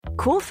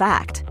Cool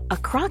fact, a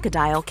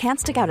crocodile can't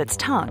stick out its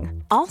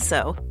tongue.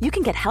 Also, you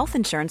can get health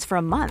insurance for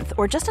a month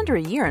or just under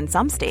a year in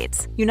some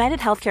states. United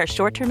Healthcare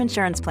short-term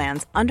insurance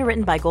plans,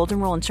 underwritten by Golden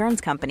Rule Insurance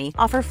Company,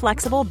 offer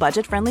flexible,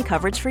 budget-friendly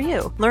coverage for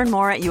you. Learn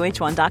more at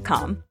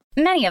uh1.com.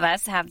 Many of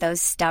us have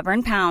those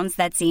stubborn pounds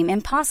that seem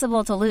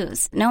impossible to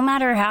lose, no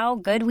matter how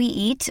good we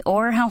eat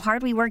or how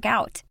hard we work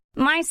out.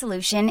 My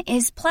solution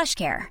is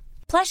PlushCare.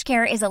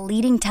 PlushCare is a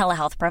leading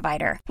telehealth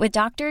provider with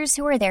doctors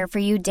who are there for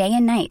you day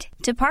and night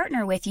to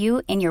partner with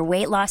you in your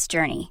weight loss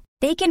journey.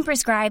 They can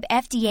prescribe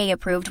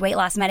FDA-approved weight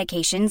loss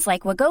medications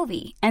like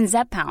Wegovy and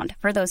Zepbound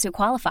for those who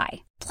qualify.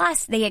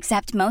 Plus, they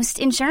accept most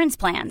insurance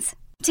plans.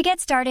 To get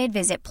started,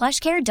 visit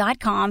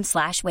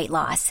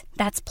plushcare.com/weightloss.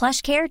 That's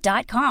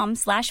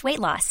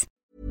plushcare.com/weightloss.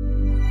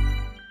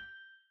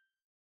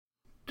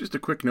 Just a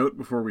quick note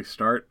before we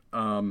start.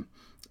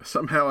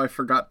 Somehow I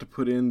forgot to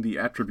put in the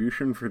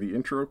attribution for the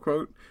intro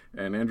quote,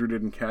 and Andrew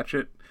didn't catch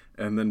it,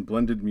 and then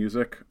blended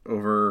music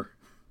over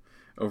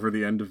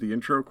the end of the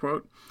intro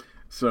quote,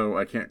 so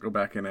I can't go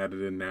back and add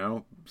it in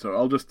now. So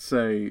I'll just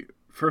say,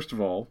 first of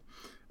all,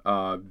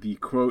 the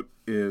quote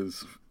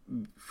is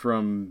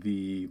from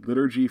the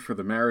Liturgy for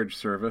the Marriage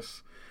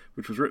Service,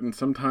 which was written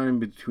sometime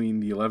between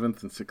the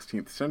 11th and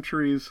 16th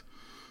centuries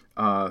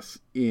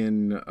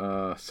in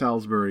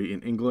Salisbury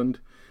in England.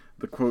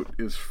 The quote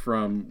is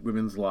from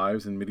Women's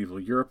Lives in Medieval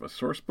Europe, a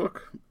source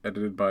book,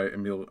 edited by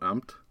Emil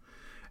Amt.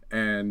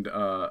 And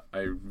I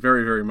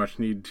very, very much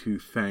need to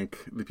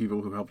thank the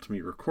people who helped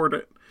me record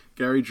it.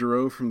 Gary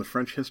Giroux from the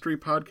French History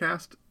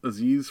Podcast,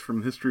 Aziz from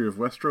the History of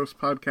Westeros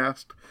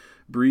Podcast,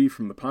 Bree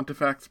from the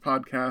Pontifex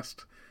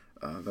Podcast.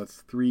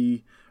 That's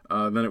 3.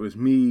 Then it was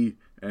me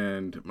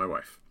and my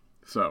wife.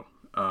 So,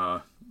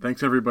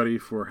 thanks everybody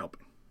for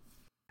helping.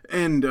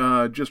 And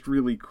just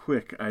really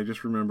quick, I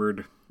just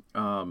remembered...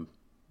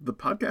 the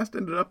podcast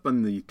ended up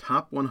on the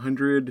top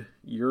 100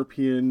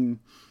 European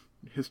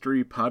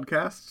history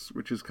podcasts,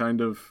 which is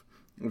kind of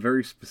a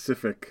very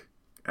specific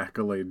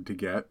accolade to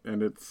get,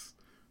 and it's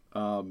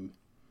on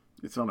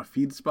a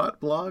FeedSpot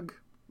blog.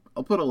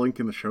 I'll put a link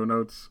in the show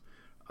notes.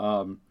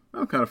 I'm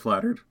kind of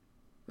flattered.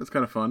 It's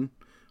kind of fun.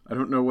 I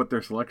don't know what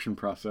their selection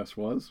process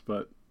was,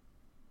 but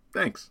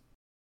thanks.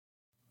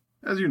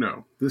 As you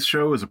know, this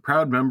show is a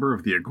proud member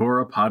of the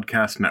Agora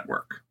Podcast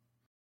Network.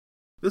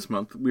 This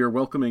month, we are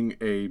welcoming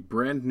a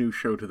brand new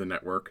show to the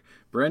network.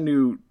 Brand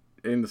new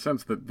in the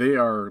sense that they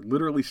are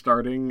literally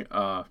starting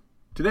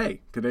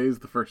today. Today is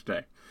the first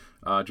day.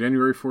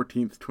 January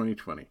 14th,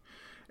 2020.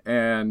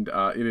 And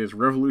it is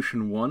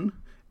Revolution 1,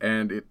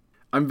 and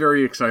I'm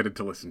very excited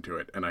to listen to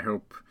it, and I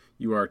hope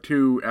you are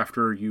too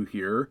after you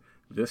hear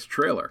this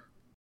trailer.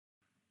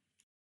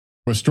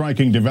 A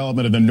striking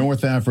development in the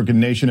North African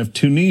nation of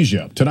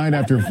Tunisia. Tonight,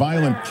 after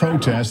violent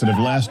protests that have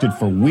lasted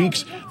for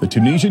weeks, the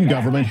Tunisian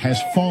government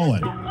has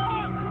fallen.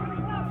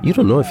 You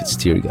don't know if it's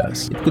tear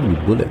gas. It could be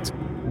bullets.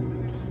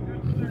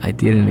 I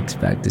didn't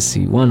expect to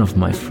see one of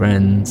my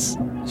friends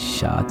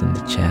shot in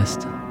the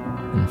chest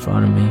in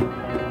front of me.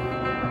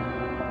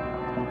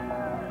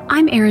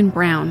 I'm Aaron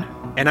Brown.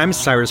 And I'm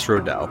Cyrus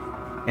Rodell.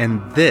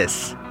 And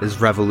this is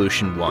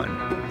Revolution 1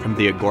 from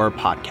the Agora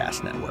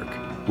Podcast Network,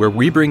 where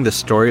we bring the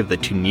story of the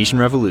Tunisian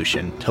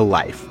Revolution to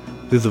life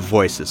through the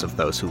voices of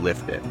those who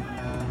lived it.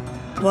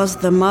 It was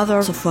the mother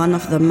of one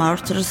of the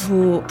martyrs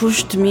who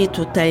pushed me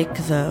to take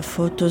the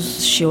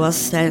photos. She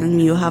was telling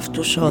me, you have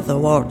to show the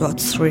world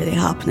what's really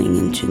happening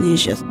in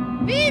Tunisia.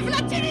 Vive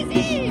la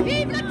Tunisie!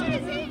 Vive la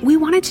Tunisie! We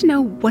wanted to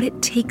know what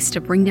it takes to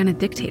bring down a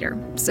dictator,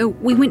 so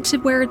we went to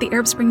where the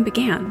Arab Spring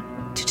began,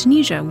 to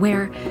Tunisia,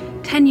 where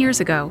 10 years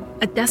ago,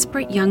 a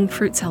desperate young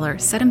fruit seller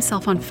set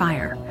himself on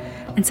fire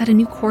and set a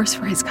new course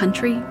for his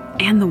country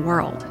and the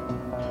world.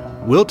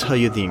 We'll tell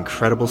you the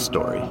incredible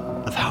story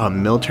of how a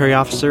military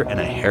officer and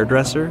a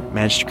hairdresser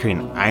managed to create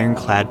an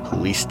ironclad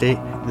police state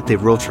that they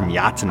ruled from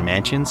yachts and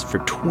mansions for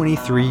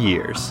 23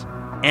 years.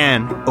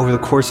 And over the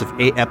course of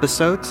 8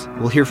 episodes,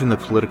 we'll hear from the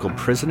political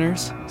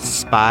prisoners,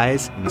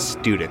 spies, and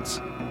students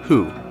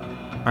who,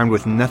 armed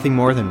with nothing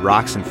more than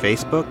rocks and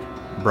Facebook,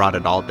 brought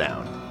it all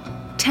down.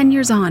 10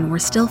 years on, we're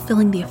still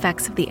feeling the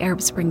effects of the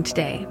Arab Spring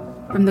today,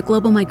 from the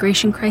global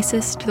migration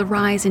crisis to the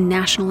rise in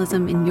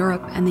nationalism in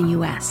Europe and the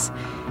US.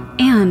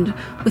 And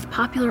with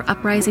popular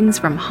uprisings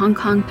from Hong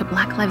Kong to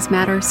Black Lives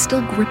Matter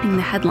still gripping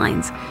the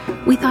headlines,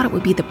 we thought it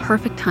would be the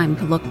perfect time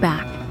to look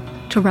back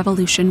to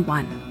Revolution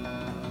 1.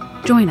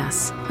 Join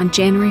us on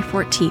January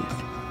 14th,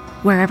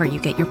 wherever you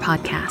get your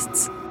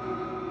podcasts.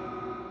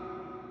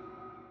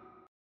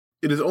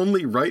 It is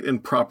only right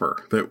and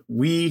proper that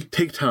we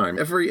take time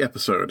every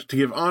episode to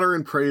give honor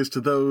and praise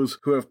to those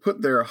who have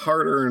put their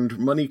hard-earned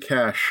money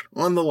cash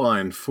on the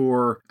line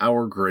for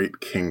our great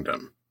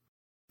kingdom.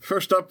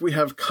 First up, we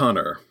have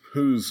Connor,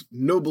 whose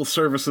noble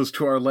services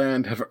to our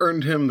land have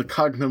earned him the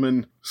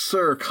cognomen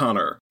Sir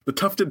Connor, the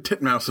tufted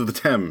titmouse of the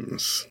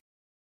Thames.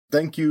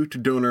 Thank you to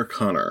donor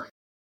Connor.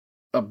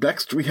 Up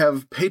next, we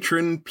have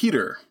patron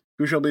Peter,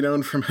 who shall be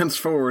known from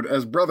henceforward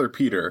as Brother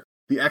Peter,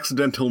 the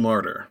accidental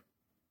martyr.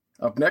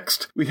 Up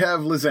next, we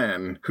have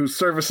Lisanne, whose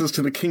services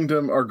to the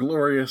kingdom are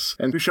glorious,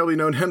 and who shall be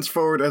known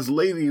henceforward as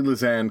Lady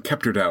Lisanne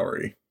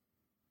Kepterdowry.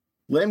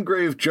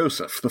 Landgrave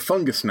Joseph, the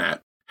fungus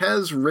gnat,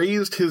 has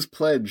raised his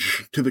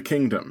pledge to the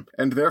kingdom,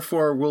 and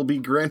therefore will be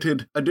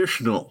granted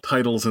additional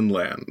titles and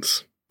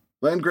lands.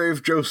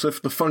 Landgrave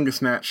Joseph the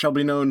fungus gnat shall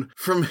be known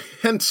from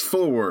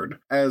henceforward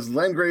as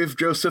Landgrave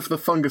Joseph the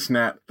fungus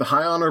gnat, the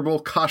High Honorable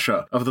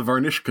Kasha of the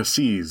Varnishka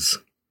Seas.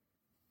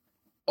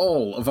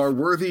 All of our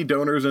worthy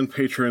donors and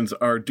patrons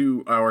are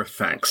due our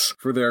thanks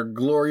for their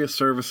glorious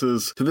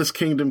services to this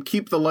kingdom.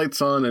 Keep the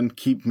lights on and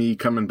keep me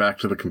coming back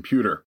to the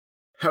computer.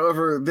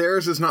 However,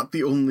 theirs is not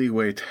the only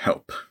way to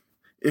help.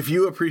 If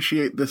you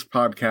appreciate this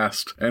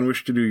podcast and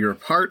wish to do your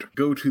part,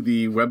 go to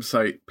the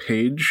website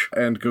page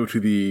and go to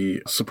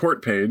the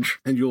support page,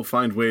 and you'll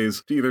find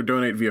ways to either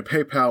donate via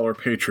PayPal or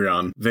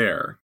Patreon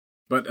there.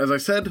 But as I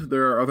said,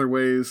 there are other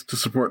ways to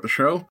support the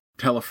show.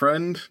 Tell a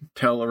friend,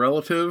 tell a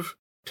relative,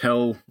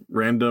 tell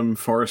random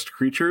forest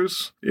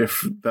creatures,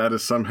 if that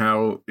is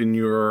somehow in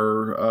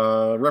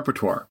your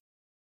repertoire.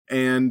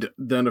 And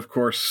then, of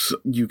course,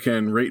 you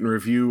can rate and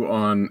review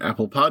on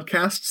Apple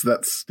Podcasts.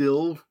 That's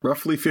still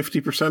roughly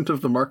 50%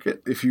 of the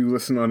market. If you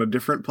listen on a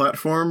different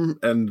platform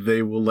and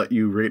they will let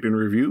you rate and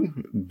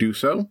review, do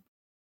so.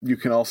 You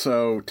can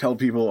also tell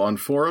people on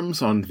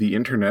forums on the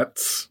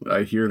internets.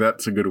 I hear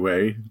that's a good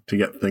way to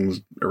get things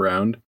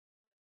around.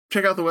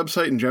 Check out the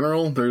website in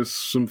general. There's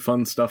some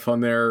fun stuff on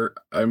there.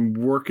 I'm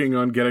working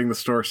on getting the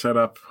store set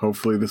up,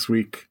 hopefully this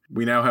week.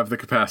 We now have the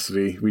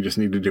capacity. We just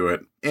need to do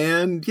it.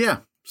 And yeah,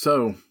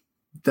 so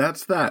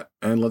that's that,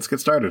 and let's get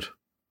started.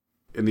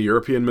 In the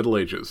European Middle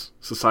Ages,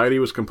 society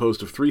was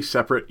composed of three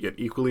separate yet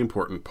equally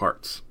important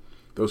parts: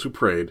 those who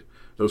prayed,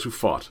 those who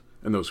fought,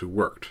 and those who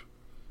worked.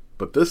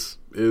 But this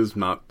is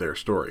not their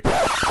story.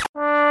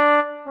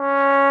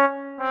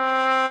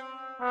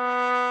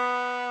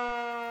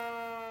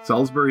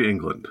 Salisbury,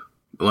 England,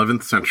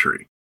 11th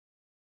century.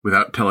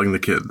 Without telling the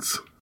kids.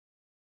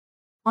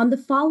 On the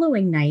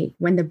following night,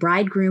 when the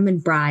bridegroom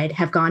and bride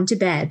have gone to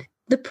bed,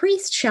 the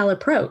priest shall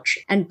approach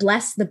and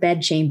bless the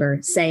bedchamber,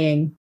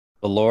 saying,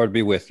 The Lord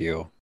be with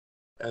you.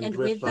 And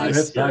with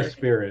thy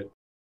spirit.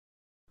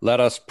 Let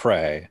us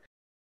pray.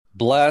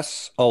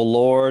 Bless, O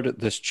Lord,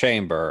 this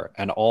chamber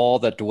and all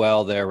that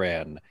dwell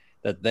therein,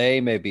 that they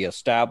may be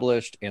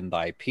established in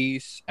thy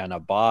peace and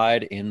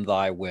abide in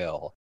thy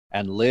will,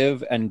 and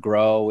live and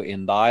grow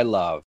in thy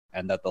love,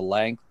 and that the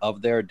length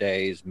of their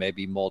days may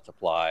be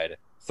multiplied,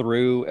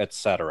 through,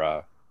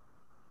 etc.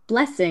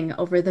 Blessing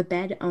over the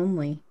bed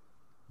only.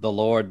 The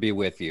Lord be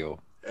with you.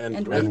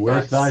 And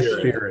with thy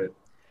spirit.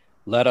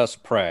 Let us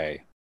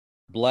pray.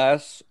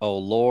 Bless, O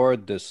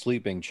Lord, this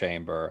sleeping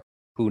chamber,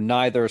 who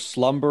neither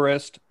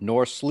slumberest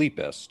nor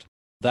sleepest.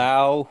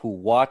 Thou who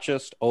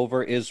watchest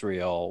over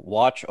Israel,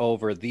 watch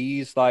over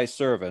these thy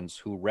servants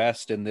who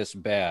rest in this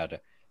bed,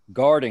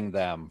 guarding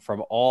them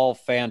from all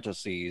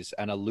fantasies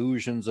and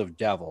illusions of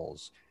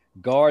devils.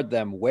 Guard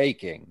them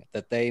waking,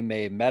 that they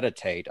may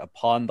meditate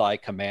upon thy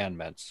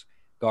commandments.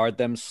 Guard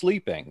them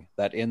sleeping,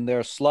 that in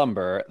their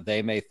slumber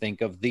they may think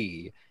of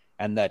thee,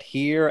 and that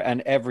here and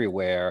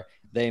everywhere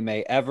they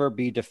may ever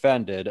be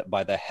defended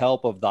by the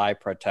help of thy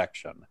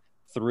protection,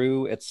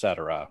 through,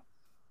 etc.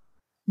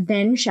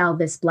 Then shall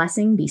this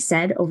blessing be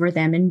said over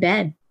them in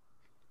bed.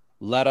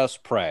 Let us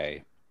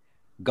pray.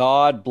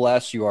 God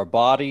bless your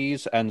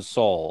bodies and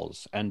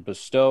souls, and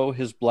bestow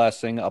his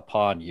blessing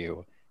upon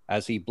you,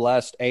 as he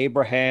blessed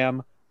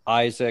Abraham,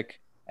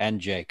 Isaac,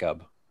 and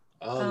Jacob.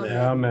 Amen.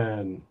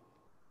 Amen.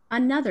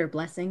 Another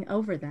blessing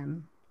over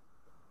them.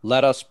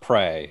 Let us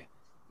pray.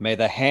 May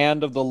the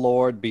hand of the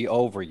Lord be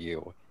over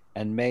you,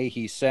 and may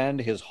he send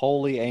his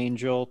holy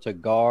angel to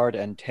guard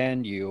and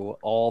tend you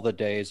all the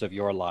days of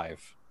your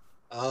life.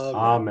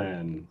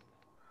 Amen.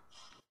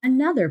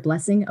 Another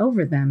blessing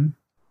over them.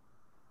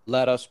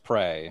 Let us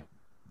pray.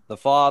 The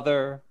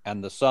Father,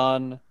 and the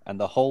Son,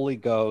 and the Holy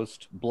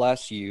Ghost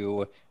bless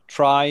you,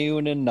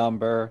 triune in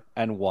number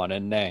and one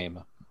in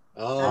name.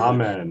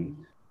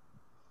 Amen.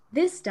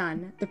 This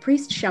done, the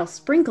priest shall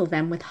sprinkle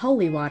them with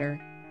holy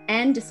water,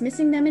 and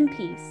dismissing them in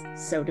peace,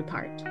 so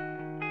depart.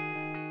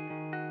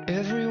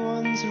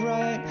 Everyone's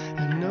right,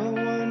 and no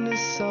one is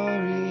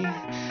sorry.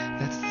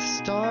 That's the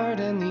start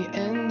and the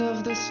end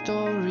of the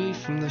story.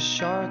 From the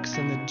sharks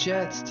and the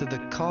jets to the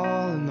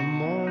call in the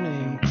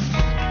morning.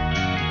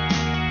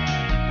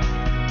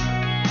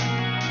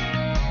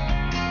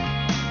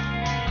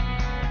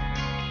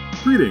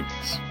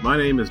 Greetings, my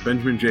name is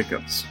Benjamin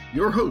Jacobs,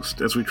 your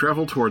host as we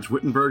travel towards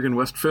Wittenberg and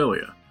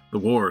Westphalia, the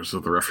wars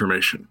of the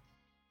Reformation.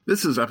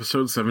 This is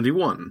episode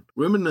 71,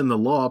 Women in the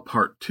Law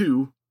Part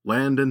 2,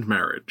 Land and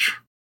Marriage.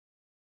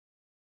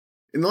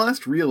 In the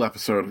last real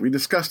episode, we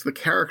discussed the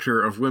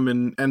character of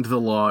women and the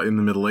law in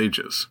the Middle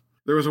Ages.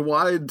 There was a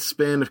wide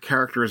span of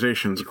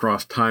characterizations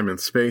across time and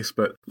space,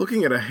 but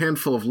looking at a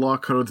handful of law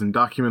codes and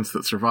documents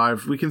that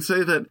survived, we can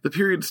say that the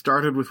period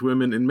started with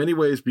women in many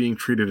ways being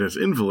treated as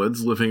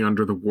invalids living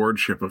under the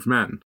wardship of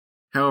men.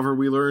 However,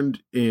 we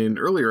learned in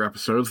earlier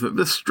episodes that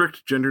this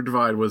strict gender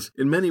divide was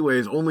in many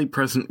ways only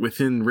present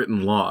within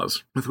written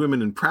laws, with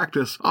women in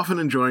practice often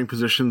enjoying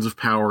positions of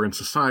power in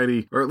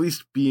society, or at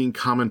least being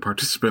common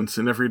participants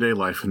in everyday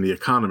life and the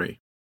economy.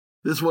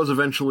 This was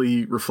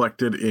eventually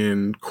reflected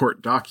in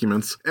court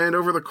documents, and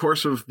over the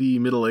course of the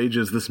Middle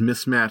Ages, this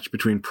mismatch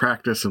between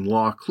practice and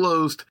law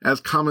closed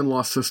as common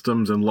law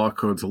systems and law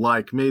codes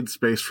alike made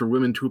space for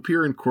women to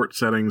appear in court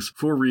settings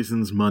for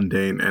reasons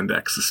mundane and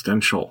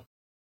existential.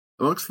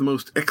 Amongst the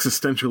most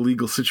existential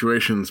legal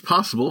situations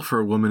possible for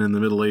a woman in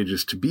the Middle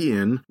Ages to be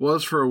in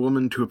was for a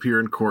woman to appear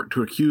in court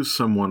to accuse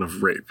someone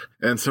of rape.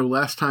 And so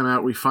last time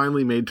out, we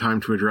finally made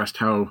time to address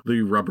how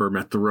the rubber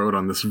met the road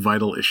on this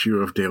vital issue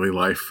of daily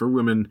life for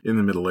women in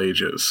the Middle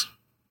Ages.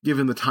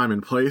 Given the time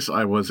and place,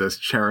 I was as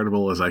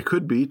charitable as I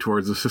could be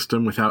towards a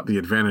system without the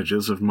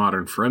advantages of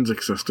modern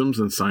forensic systems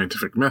and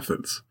scientific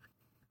methods.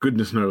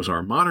 Goodness knows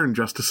our modern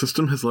justice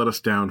system has let us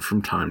down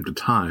from time to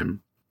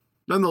time.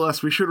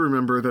 Nonetheless, we should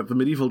remember that the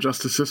medieval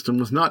justice system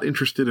was not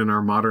interested in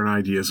our modern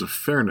ideas of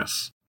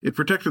fairness. It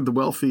protected the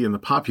wealthy and the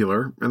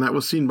popular, and that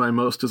was seen by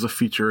most as a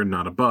feature and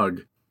not a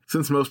bug,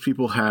 since most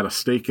people had a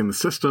stake in the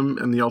system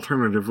and the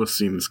alternative was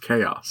seen as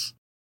chaos.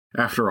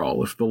 After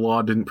all, if the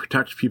law didn't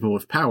protect people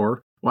with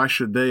power, why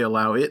should they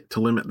allow it to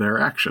limit their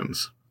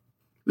actions?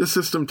 This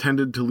system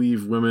tended to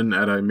leave women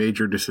at a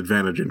major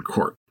disadvantage in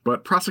court,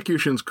 but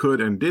prosecutions could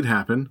and did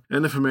happen,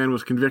 and if a man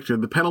was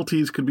convicted, the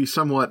penalties could be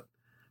somewhat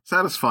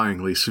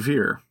satisfyingly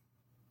severe.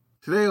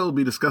 Today I will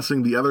be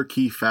discussing the other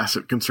key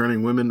facet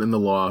concerning women in the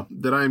law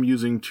that I am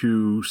using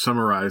to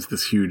summarize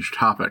this huge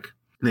topic.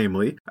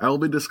 Namely, I will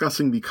be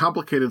discussing the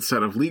complicated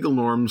set of legal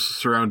norms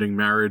surrounding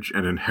marriage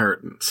and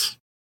inheritance.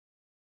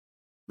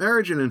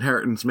 Marriage and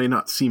inheritance may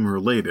not seem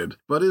related,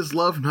 but is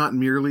love not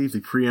merely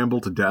the preamble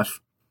to death?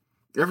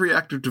 Every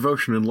act of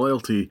devotion and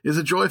loyalty is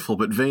a joyful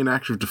but vain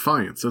act of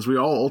defiance, as we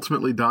all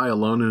ultimately die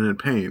alone and in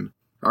pain,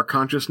 our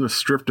consciousness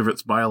stripped of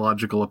its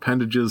biological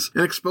appendages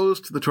and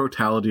exposed to the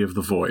totality of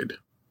the void.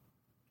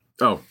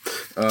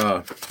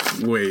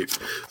 Wait.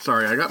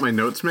 Sorry, I got my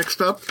notes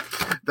mixed up.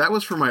 That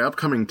was for my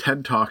upcoming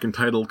TED Talk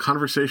entitled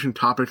Conversation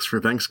Topics for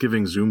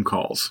Thanksgiving Zoom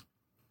Calls.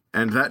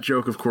 And that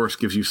joke, of course,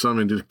 gives you some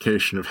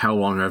indication of how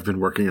long I've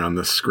been working on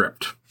this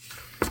script.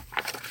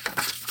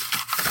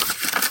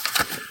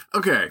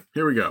 Okay,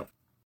 here we go.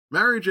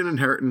 Marriage and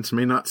inheritance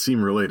may not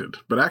seem related,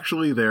 but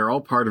actually they are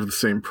all part of the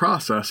same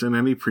process in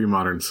any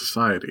pre-modern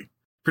society.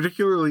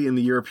 Particularly in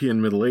the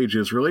European Middle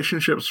Ages,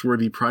 relationships were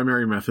the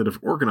primary method of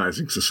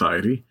organizing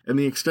society, and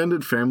the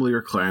extended family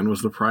or clan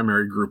was the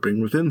primary grouping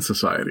within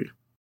society.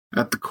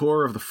 At the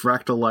core of the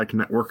fractal-like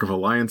network of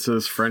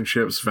alliances,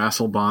 friendships,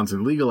 vassal bonds,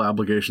 and legal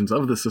obligations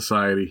of the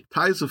society,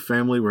 ties of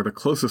family were the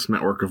closest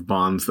network of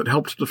bonds that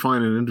helped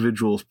define an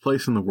individual's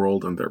place in the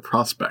world and their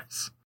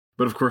prospects.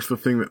 But of course, the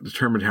thing that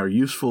determined how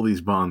useful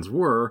these bonds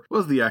were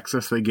was the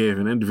access they gave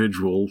an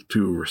individual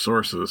to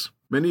resources.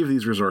 Many of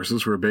these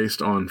resources were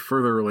based on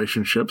further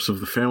relationships of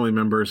the family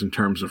members in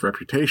terms of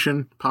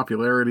reputation,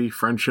 popularity,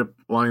 friendship,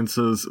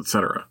 alliances,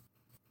 etc.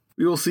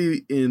 We will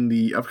see in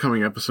the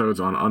upcoming episodes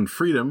on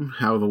unfreedom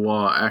how the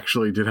law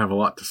actually did have a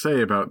lot to say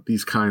about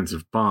these kinds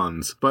of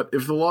bonds. But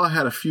if the law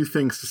had a few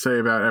things to say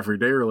about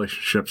everyday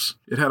relationships,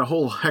 it had a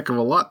whole heck of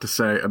a lot to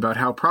say about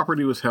how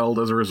property was held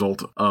as a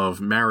result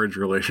of marriage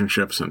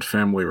relationships and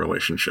family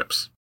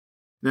relationships.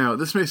 Now,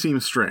 this may seem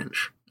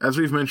strange. As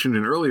we've mentioned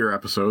in earlier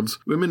episodes,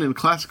 women in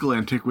classical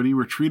antiquity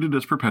were treated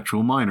as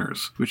perpetual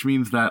minors, which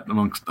means that,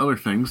 amongst other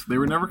things, they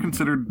were never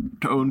considered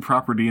to own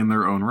property in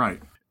their own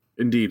right.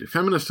 Indeed,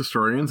 feminist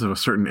historians of a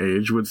certain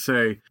age would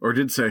say, or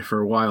did say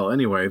for a while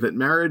anyway, that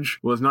marriage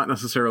was not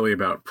necessarily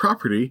about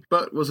property,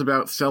 but was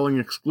about selling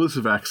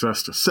exclusive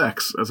access to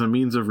sex as a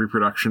means of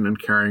reproduction and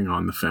carrying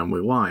on the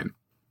family line.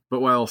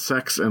 But while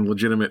sex and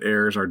legitimate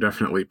heirs are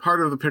definitely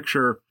part of the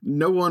picture,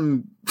 no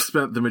one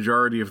spent the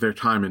majority of their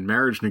time in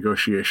marriage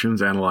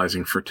negotiations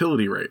analyzing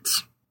fertility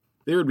rates.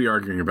 They would be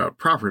arguing about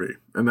property,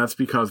 and that's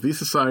because these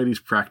societies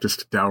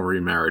practiced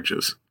dowry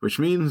marriages, which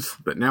means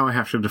that now I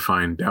have to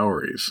define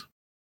dowries.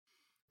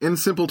 In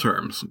simple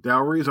terms,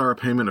 dowries are a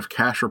payment of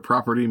cash or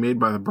property made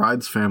by the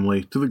bride's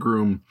family to the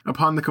groom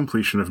upon the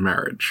completion of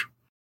marriage.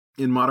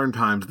 In modern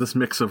times, this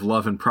mix of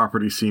love and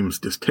property seems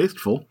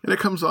distasteful, and it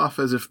comes off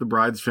as if the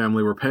bride's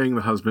family were paying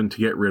the husband to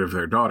get rid of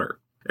their daughter.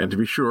 And to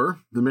be sure,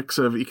 the mix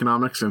of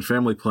economics and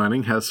family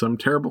planning has some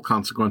terrible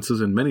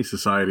consequences in many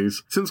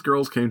societies, since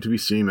girls came to be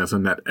seen as a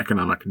net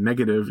economic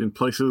negative in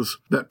places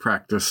that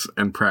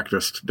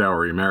practiced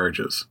dowry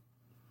marriages.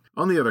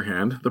 On the other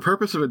hand, the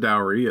purpose of a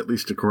dowry, at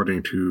least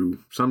according to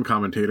some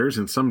commentators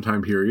in some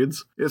time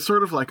periods, is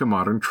sort of like a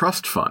modern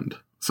trust fund,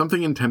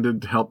 something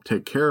intended to help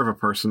take care of a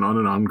person on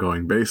an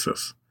ongoing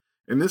basis.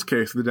 In this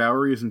case, the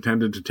dowry is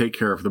intended to take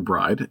care of the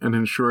bride and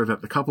ensure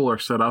that the couple are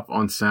set up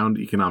on sound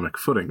economic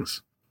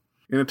footings.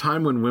 In a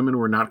time when women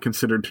were not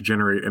considered to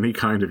generate any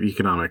kind of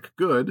economic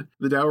good,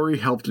 the dowry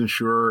helped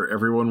ensure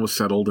everyone was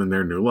settled in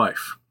their new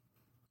life.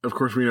 Of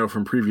course, we know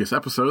from previous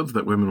episodes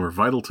that women were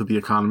vital to the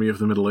economy of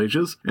the Middle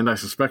Ages, and I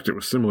suspect it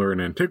was similar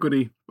in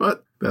antiquity,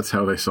 but that's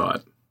how they saw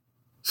it.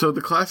 So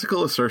the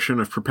classical assertion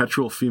of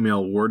perpetual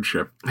female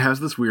wardship has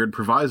this weird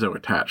proviso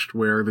attached,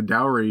 where the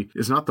dowry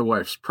is not the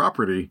wife's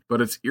property,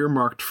 but it's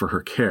earmarked for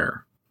her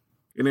care.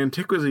 In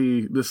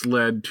antiquity, this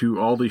led to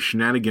all the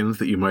shenanigans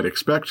that you might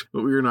expect,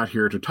 but we are not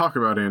here to talk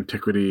about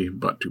antiquity,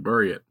 but to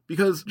bury it.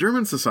 Because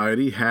German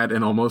society had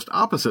an almost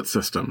opposite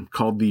system,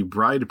 called the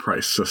bride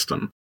price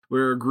system,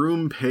 where a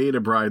groom paid a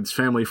bride's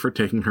family for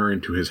taking her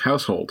into his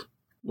household.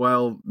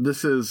 While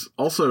this is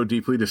also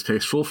deeply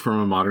distasteful from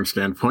a modern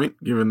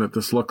standpoint, given that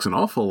this looks an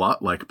awful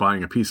lot like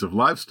buying a piece of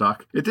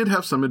livestock, it did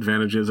have some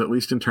advantages, at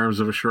least in terms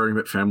of assuring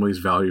that families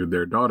valued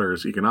their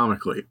daughters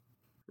economically.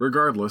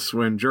 Regardless,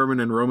 when German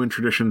and Roman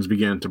traditions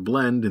began to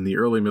blend in the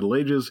early Middle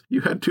Ages,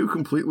 you had two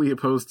completely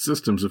opposed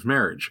systems of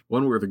marriage,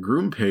 one where the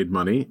groom paid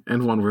money,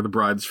 and one where the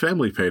bride's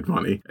family paid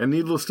money, and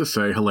needless to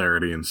say,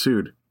 hilarity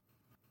ensued.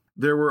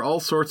 There were all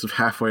sorts of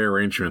halfway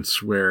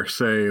arrangements where,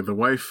 say, the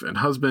wife and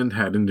husband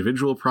had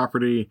individual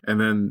property, and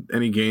then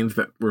any gains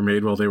that were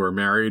made while they were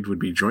married would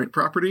be joint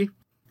property.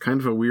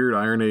 Kind of a weird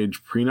Iron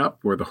Age prenup,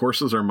 where the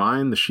horses are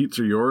mine, the sheets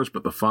are yours,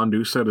 but the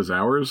fondue set is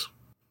ours.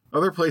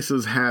 Other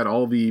places had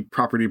all the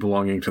property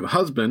belonging to the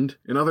husband,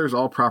 in others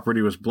all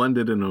property was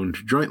blended and owned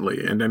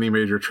jointly, and any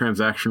major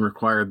transaction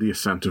required the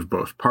assent of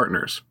both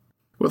partners.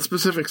 What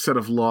specific set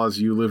of laws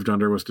you lived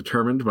under was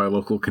determined by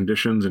local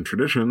conditions and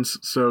traditions,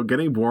 so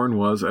getting born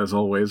was, as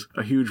always,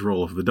 a huge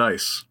roll of the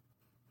dice.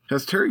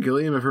 Has Terry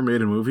Gilliam ever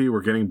made a movie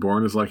where getting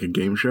born is like a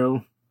game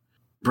show?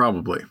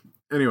 Probably.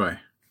 Anyway.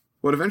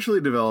 What eventually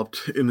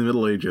developed in the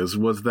Middle Ages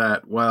was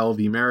that, while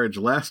the marriage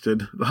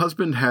lasted, the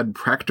husband had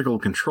practical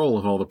control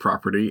of all the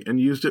property and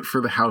used it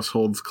for the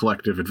household's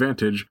collective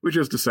advantage, which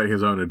is to say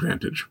his own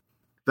advantage.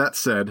 That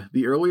said,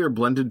 the earlier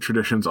blended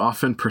traditions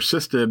often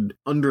persisted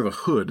under the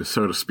hood,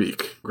 so to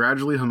speak,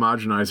 gradually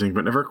homogenizing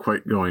but never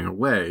quite going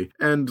away,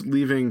 and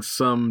leaving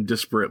some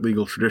disparate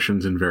legal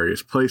traditions in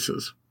various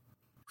places.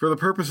 For the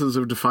purposes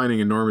of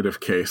defining a normative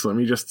case, let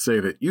me just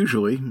say that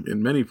usually,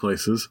 in many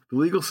places, the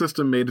legal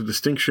system made a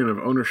distinction of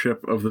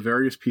ownership of the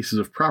various pieces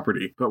of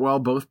property, but while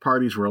both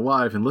parties were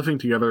alive and living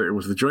together, it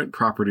was the joint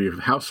property of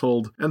the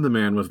household, and the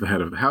man was the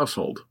head of the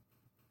household.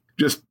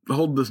 Just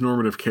hold this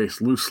normative case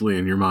loosely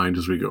in your mind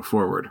as we go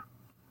forward.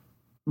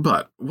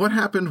 But what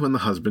happened when the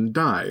husband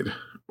died,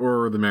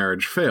 or the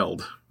marriage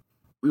failed?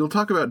 We'll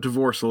talk about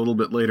divorce a little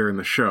bit later in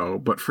the show,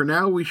 but for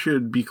now we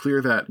should be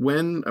clear that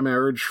when a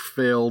marriage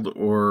failed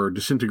or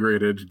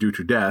disintegrated due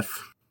to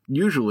death,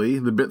 usually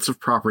the bits of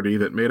property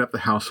that made up the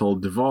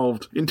household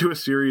devolved into a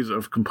series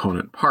of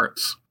component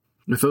parts,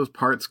 with those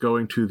parts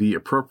going to the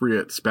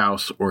appropriate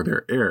spouse or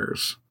their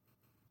heirs.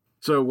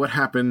 So what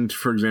happened,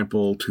 for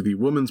example, to the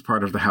woman's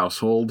part of the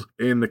household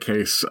in the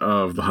case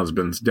of the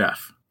husband's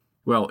death?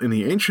 Well, in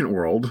the ancient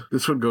world,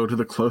 this would go to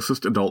the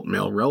closest adult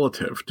male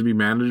relative, to be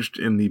managed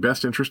in the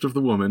best interest of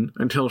the woman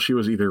until she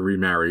was either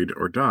remarried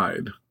or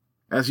died.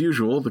 As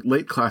usual, the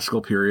late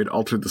classical period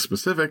altered the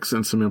specifics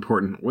in some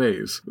important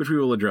ways, which we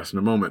will address in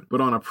a moment,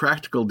 but on a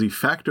practical de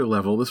facto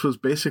level, this was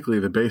basically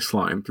the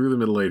baseline through the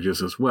Middle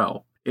Ages as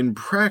well. In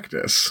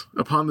practice,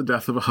 upon the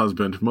death of a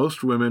husband,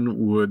 most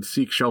women would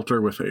seek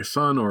shelter with a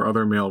son or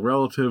other male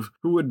relative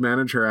who would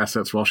manage her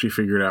assets while she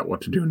figured out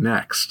what to do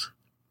next.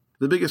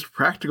 The biggest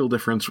practical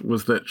difference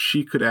was that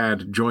she could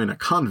join a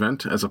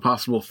convent as a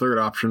possible third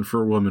option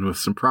for a woman with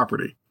some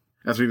property.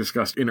 As we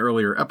discussed in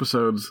earlier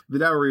episodes, the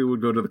dowry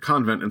would go to the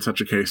convent in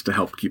such a case to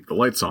help keep the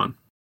lights on.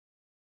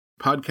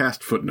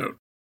 Podcast footnote.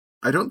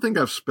 I don't think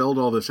I've spelled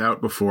all this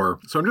out before,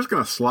 so I'm just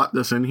going to slot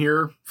this in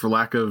here for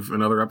lack of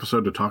another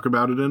episode to talk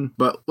about it in,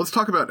 but let's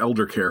talk about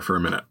elder care for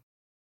a minute.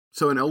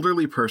 So an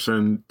elderly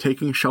person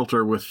taking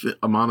shelter with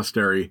a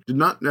monastery did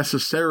not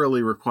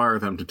necessarily require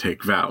them to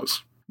take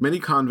vows. Many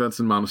convents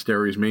and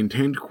monasteries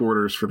maintained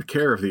quarters for the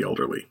care of the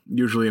elderly,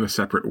 usually in a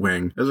separate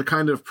wing, as a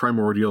kind of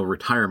primordial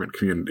retirement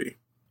community.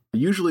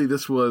 Usually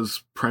this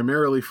was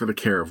primarily for the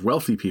care of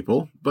wealthy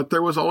people, but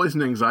there was always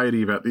an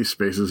anxiety about these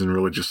spaces in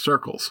religious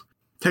circles.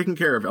 Taking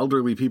care of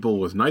elderly people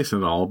was nice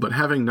and all, but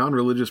having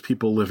non-religious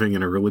people living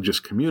in a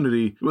religious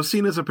community was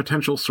seen as a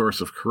potential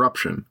source of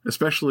corruption,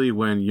 especially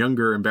when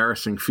younger,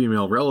 embarrassing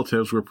female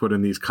relatives were put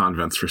in these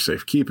convents for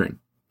safekeeping.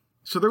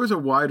 So there was a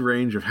wide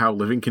range of how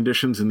living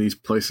conditions in these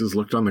places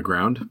looked on the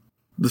ground.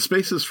 The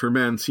spaces for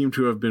men seem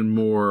to have been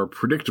more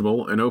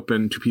predictable and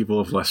open to people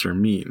of lesser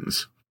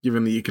means.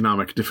 Given the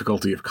economic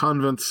difficulty of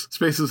convents,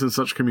 spaces in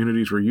such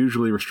communities were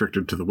usually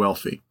restricted to the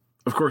wealthy.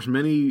 Of course,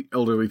 many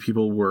elderly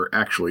people were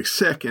actually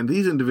sick, and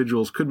these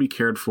individuals could be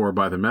cared for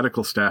by the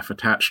medical staff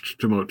attached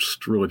to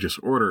most religious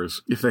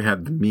orders, if they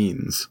had the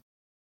means.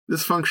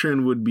 This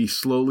function would be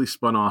slowly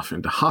spun off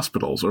into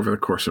hospitals over the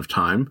course of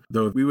time,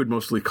 though we would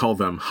mostly call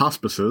them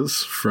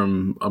hospices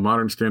from a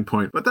modern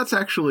standpoint, but that's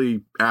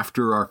actually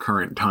after our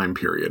current time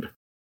period.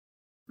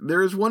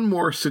 There is one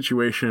more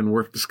situation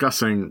worth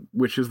discussing,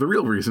 which is the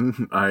real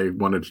reason I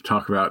wanted to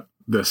talk about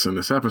this in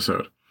this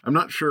episode. I'm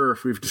not sure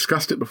if we've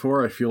discussed it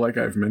before, I feel like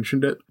I've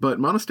mentioned it, but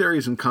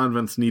monasteries and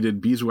convents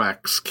needed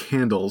beeswax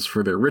candles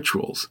for their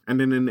rituals,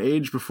 and in an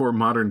age before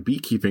modern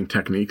beekeeping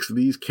techniques,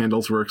 these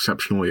candles were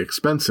exceptionally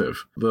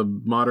expensive. The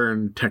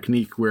modern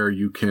technique where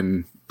you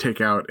can take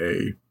out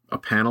a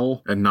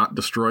panel and not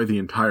destroy the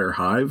entire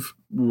hive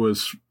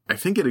was, I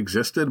think it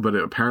existed, but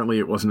apparently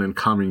it wasn't in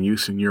common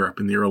use in Europe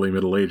in the early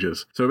Middle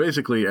Ages. So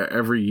basically,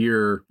 every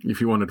year,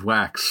 if you wanted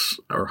wax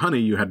or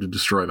honey, you had to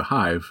destroy the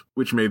hive,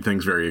 which made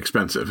things very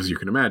expensive, as you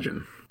can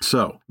imagine.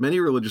 So, many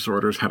religious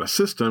orders had a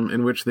system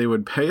in which they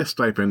would pay a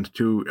stipend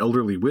to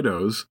elderly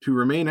widows to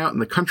remain out in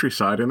the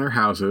countryside in their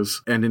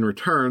houses, and in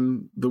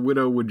return, the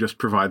widow would just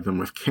provide them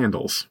with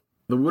candles.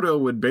 The widow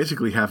would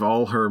basically have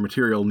all her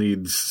material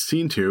needs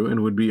seen to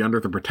and would be under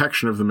the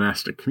protection of the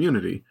monastic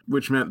community,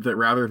 which meant that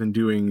rather than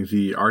doing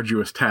the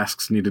arduous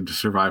tasks needed to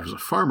survive as a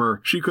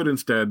farmer, she could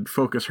instead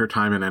focus her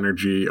time and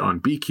energy on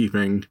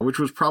beekeeping, which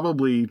was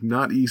probably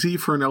not easy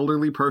for an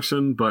elderly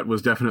person, but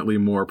was definitely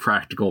more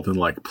practical than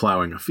like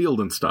plowing a field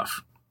and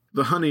stuff.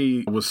 The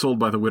honey was sold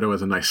by the widow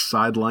as a nice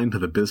sideline to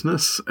the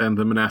business, and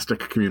the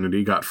monastic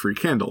community got free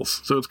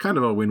candles, so it's kind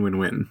of a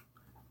win-win-win.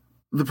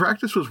 The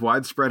practice was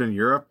widespread in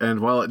Europe,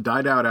 and while it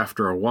died out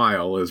after a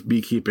while as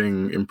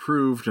beekeeping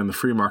improved and the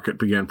free market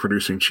began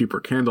producing cheaper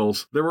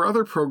candles, there were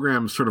other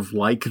programs sort of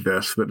like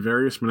this that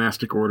various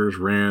monastic orders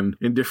ran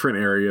in different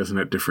areas and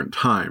at different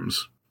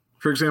times.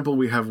 For example,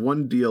 we have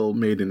one deal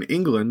made in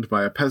England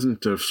by a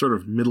peasant of sort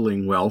of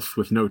middling wealth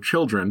with no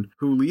children,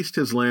 who leased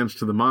his lands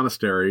to the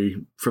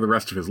monastery for the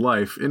rest of his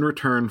life in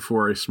return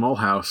for a small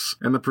house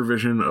and the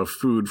provision of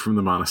food from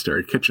the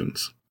monastery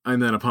kitchens. And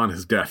then upon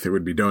his death, it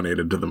would be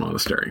donated to the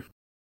monastery.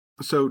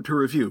 So, to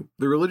review,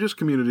 the religious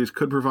communities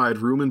could provide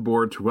room and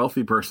board to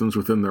wealthy persons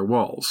within their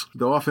walls,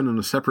 though often in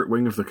a separate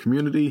wing of the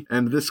community,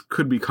 and this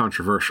could be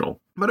controversial.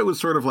 But it was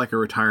sort of like a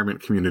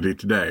retirement community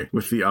today,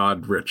 with the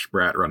odd rich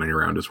brat running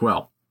around as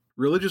well.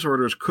 Religious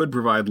orders could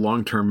provide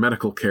long-term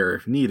medical care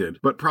if needed,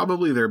 but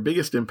probably their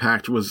biggest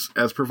impact was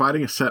as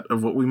providing a set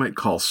of what we might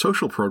call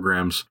social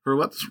programs for,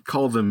 let's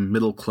call them,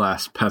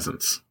 middle-class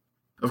peasants.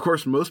 Of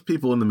course, most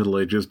people in the Middle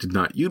Ages did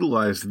not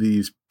utilize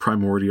these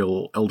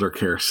primordial elder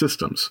care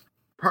systems.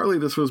 Partly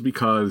this was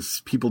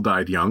because people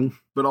died young,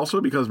 but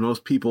also because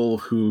most people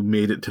who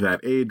made it to that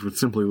age would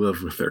simply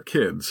live with their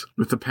kids,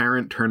 with the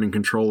parent turning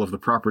control of the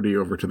property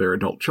over to their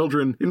adult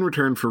children in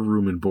return for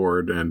room and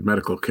board and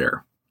medical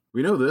care.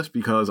 We know this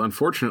because,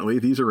 unfortunately,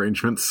 these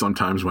arrangements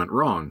sometimes went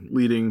wrong,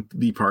 leading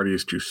the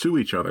parties to sue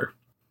each other.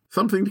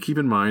 Something to keep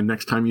in mind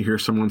next time you hear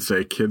someone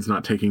say kids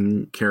not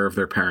taking care of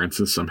their parents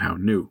is somehow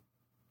new.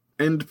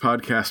 End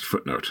podcast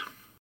footnote.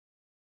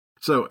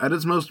 So, at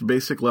its most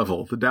basic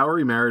level, the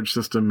dowry marriage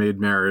system made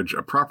marriage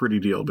a property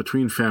deal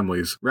between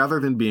families rather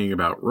than being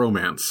about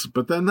romance,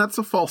 but then that's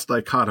a false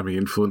dichotomy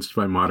influenced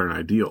by modern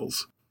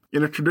ideals.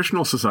 In a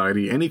traditional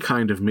society, any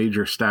kind of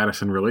major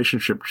status and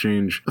relationship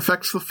change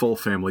affects the full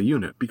family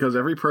unit, because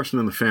every person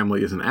in the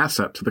family is an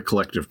asset to the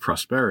collective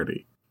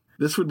prosperity.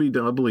 This would be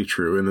doubly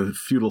true in a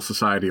feudal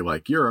society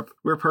like Europe,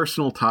 where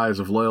personal ties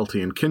of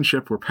loyalty and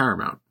kinship were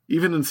paramount.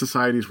 Even in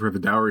societies where the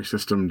dowry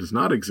system does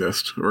not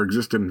exist, or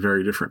existed in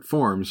very different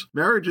forms,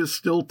 marriages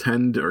still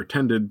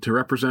tended to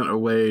represent a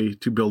way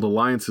to build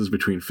alliances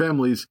between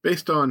families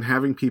based on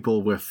having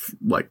people with,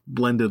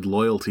 blended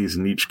loyalties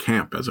in each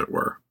camp, as it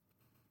were.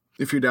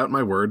 If you doubt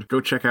my word,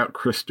 go check out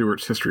Chris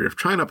Stewart's History of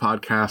China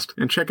podcast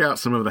and check out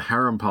some of the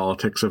harem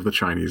politics of the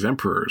Chinese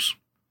emperors.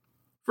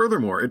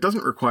 Furthermore, it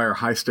doesn't require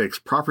high-stakes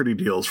property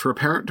deals for a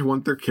parent to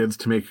want their kids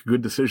to make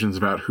good decisions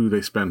about who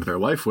they spend their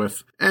life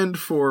with, and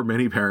for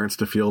many parents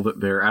to feel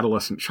that their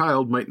adolescent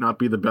child might not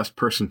be the best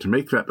person to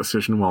make that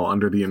decision while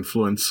under the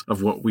influence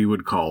of what we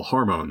would call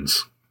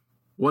hormones.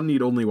 One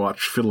need only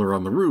watch Fiddler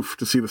on the Roof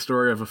to see the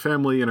story of a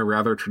family in a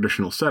rather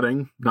traditional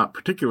setting, not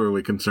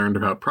particularly concerned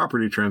about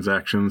property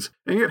transactions,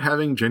 and yet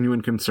having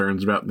genuine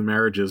concerns about the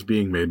marriages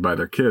being made by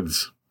their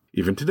kids.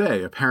 Even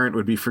today, a parent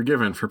would be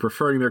forgiven for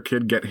preferring their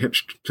kid get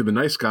hitched to the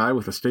nice guy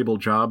with a stable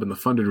job and the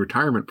funded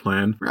retirement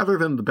plan, rather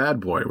than the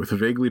bad boy with a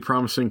vaguely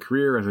promising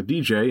career as a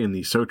DJ in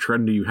the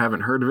so-trendy you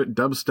haven't heard of it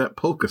dubstep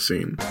polka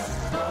scene.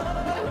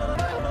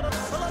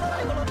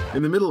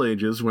 In the Middle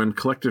Ages, when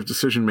collective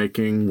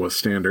decision-making was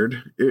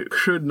standard, it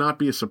should not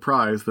be a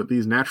surprise that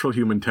these natural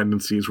human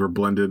tendencies were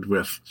blended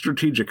with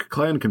strategic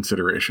clan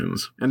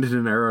considerations, and in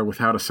an era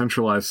without a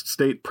centralized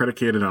state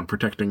predicated on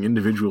protecting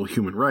individual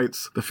human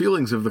rights, the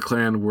feelings of the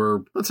clan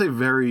were, let's say,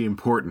 very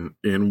important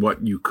in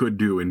what you could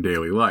do in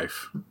daily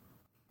life.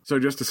 So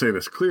just to say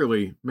this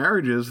clearly,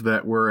 marriages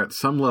that were at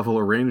some level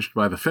arranged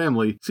by the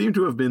family seem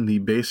to have been the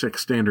basic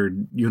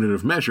standard unit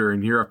of measure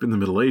in Europe in the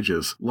Middle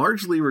Ages,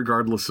 largely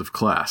regardless of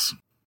class.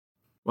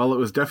 While it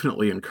was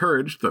definitely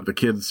encouraged that the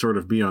kids sort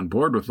of be on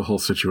board with the whole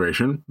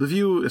situation, the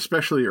view,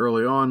 especially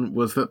early on,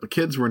 was that the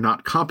kids were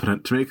not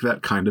competent to make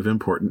that kind of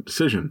important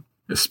decision,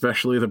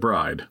 especially the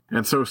bride,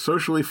 and so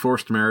socially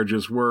forced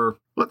marriages were,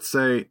 let's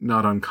say,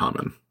 not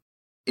uncommon.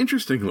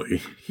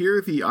 Interestingly,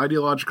 here the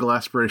ideological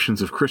aspirations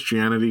of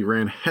Christianity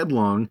ran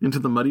headlong into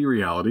the muddy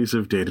realities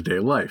of day-to-day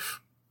life.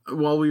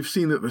 While we've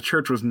seen that the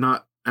church was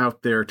not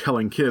out there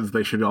telling kids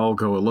they should all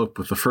go elope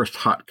with the first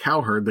hot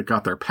cowherd that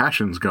got their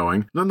passions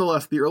going,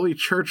 nonetheless, the early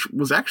church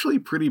was actually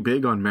pretty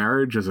big on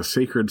marriage as a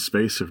sacred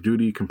space of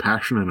duty,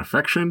 compassion, and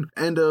affection,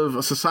 and of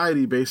a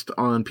society based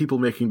on people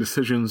making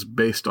decisions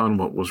based on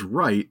what was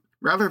right,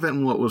 rather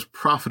than what was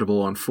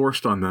profitable and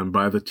forced on them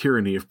by the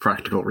tyranny of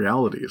practical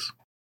realities.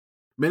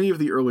 Many of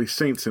the early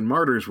saints and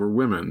martyrs were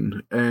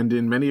women, and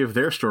in many of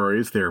their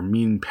stories, their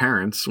mean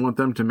parents want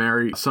them to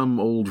marry some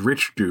old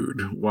rich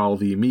dude, while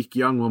the meek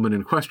young woman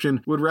in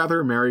question would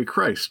rather marry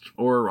Christ,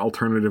 or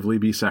alternatively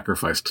be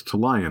sacrificed to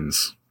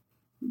lions.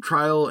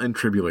 Trial and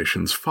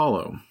tribulations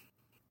follow.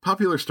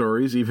 Popular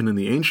stories, even in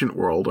the ancient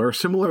world, are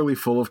similarly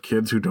full of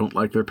kids who don't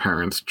like their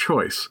parents'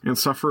 choice, and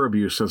suffer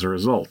abuse as a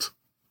result.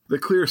 The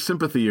clear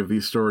sympathy of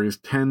these stories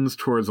tends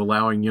towards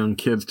allowing young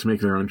kids to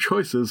make their own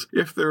choices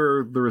if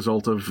they're the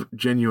result of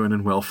genuine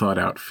and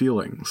well-thought-out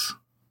feelings.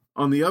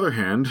 On the other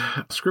hand,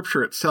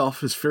 Scripture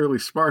itself is fairly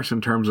sparse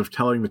in terms of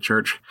telling the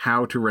Church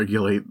how to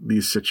regulate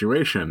these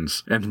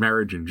situations, and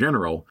marriage in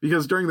general,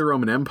 because during the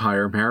Roman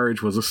Empire,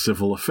 marriage was a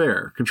civil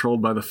affair,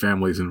 controlled by the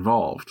families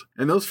involved.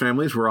 And those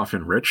families were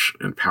often rich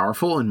and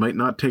powerful and might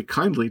not take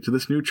kindly to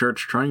this new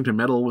Church trying to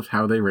meddle with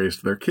how they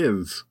raised their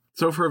kids.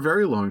 So for a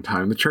very long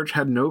time, the Church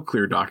had no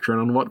clear doctrine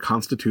on what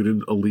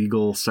constituted a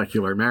legal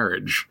secular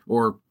marriage,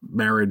 or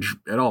marriage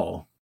at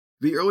all.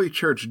 The early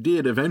Church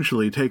did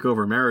eventually take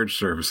over marriage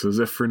services,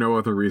 if for no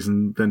other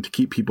reason than to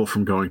keep people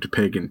from going to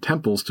pagan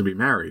temples to be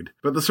married,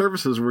 but the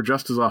services were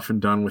just as often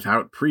done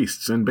without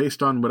priests and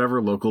based on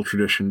whatever local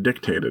tradition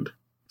dictated.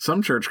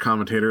 Some church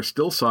commentators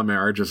still saw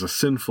marriage as a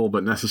sinful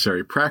but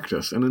necessary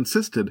practice and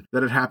insisted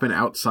that it happen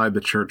outside the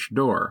church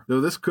door,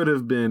 though this could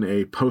have been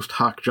a post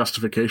hoc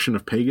justification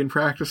of pagan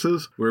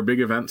practices, where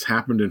big events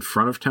happened in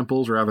front of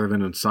temples rather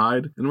than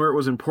inside, and where it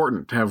was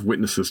important to have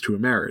witnesses to a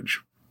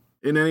marriage.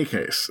 In any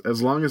case,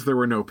 as long as there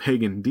were no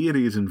pagan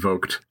deities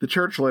invoked, the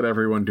church let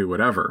everyone do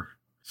whatever.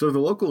 So the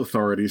local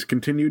authorities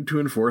continued to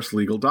enforce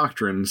legal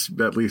doctrines,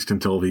 at least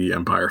until the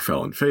empire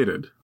fell and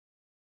faded.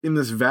 In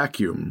this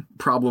vacuum,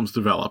 problems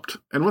developed,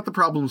 and what the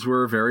problems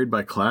were varied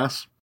by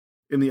class.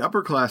 In the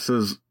upper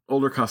classes,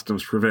 older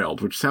customs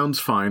prevailed, which sounds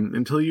fine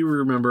until you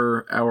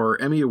remember our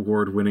Emmy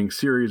Award-winning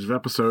series of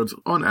episodes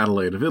on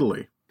Adelaide of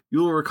Italy. You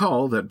will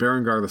recall that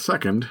Berengar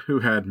II, who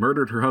had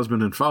murdered her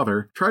husband and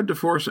father, tried to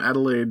force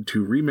Adelaide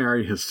to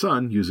remarry his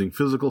son using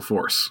physical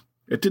force.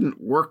 It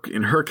didn't work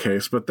in her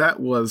case, but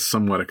that was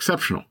somewhat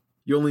exceptional.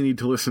 You only need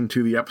to listen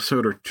to the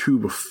episode or two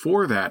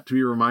before that to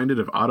be reminded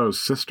of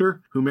Otto's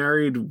sister, who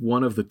married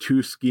one of the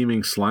two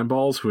scheming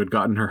slimeballs who had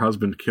gotten her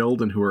husband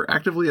killed and who were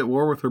actively at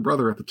war with her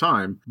brother at the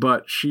time,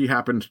 but she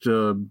happened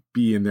to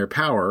be in their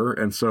power,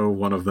 and so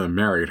one of them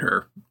married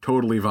her.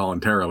 Totally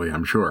voluntarily,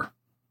 I'm sure.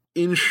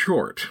 In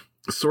short,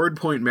 sword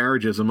point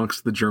marriages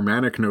amongst the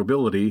Germanic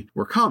nobility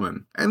were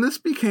common, and this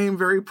became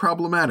very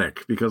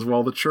problematic because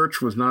while the church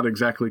was not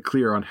exactly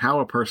clear on how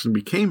a person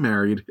became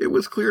married, it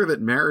was clear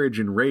that marriage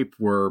and rape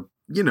were,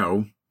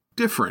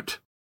 different,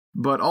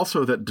 but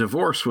also that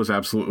divorce was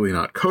absolutely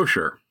not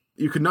kosher.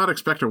 You could not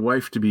expect a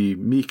wife to be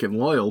meek and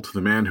loyal to the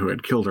man who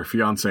had killed her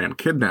fiancé and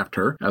kidnapped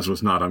her, as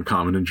was not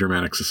uncommon in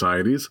Germanic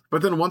societies,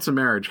 but then once a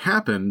marriage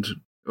happened,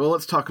 well,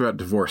 let's talk about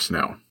divorce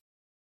now.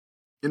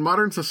 In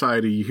modern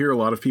society, you hear a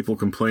lot of people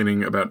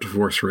complaining about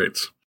divorce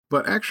rates.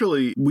 But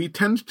actually, we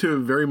tend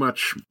to very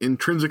much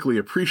intrinsically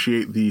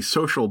appreciate the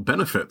social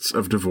benefits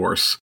of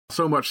divorce,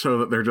 so much so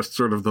that they're just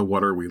sort of the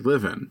water we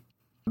live in.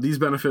 These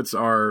benefits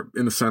are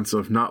in the sense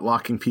of not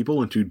locking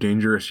people into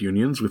dangerous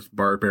unions with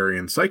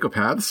barbarian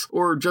psychopaths,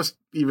 or just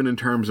even in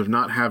terms of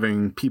not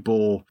having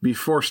people be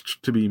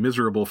forced to be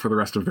miserable for the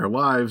rest of their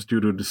lives due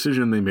to a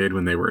decision they made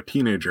when they were a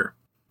teenager.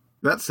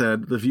 That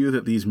said, the view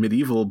that these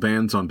medieval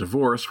bans on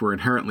divorce were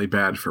inherently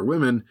bad for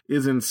women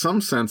is in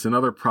some sense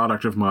another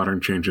product of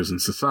modern changes in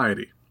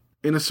society.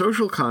 In a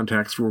social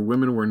context where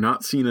women were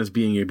not seen as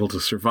being able to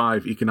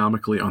survive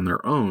economically on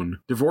their own,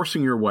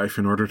 divorcing your wife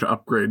in order to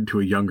upgrade to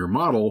a younger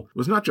model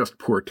was not just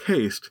poor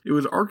taste, it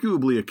was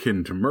arguably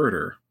akin to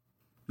murder.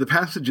 The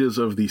passages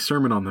of the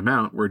Sermon on the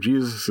Mount where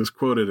Jesus is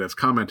quoted as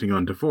commenting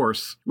on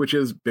divorce, which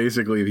is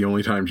basically the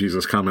only time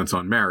Jesus comments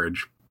on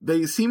marriage,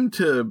 they seem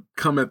to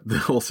come at the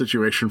whole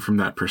situation from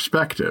that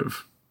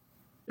perspective.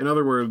 In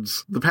other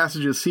words, the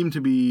passages seem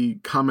to be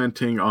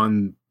commenting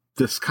on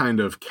this kind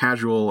of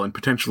casual and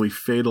potentially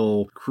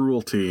fatal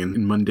cruelty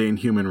in mundane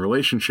human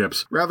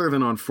relationships, rather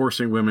than on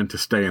forcing women to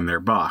stay in their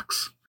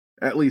box.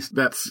 At least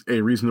that's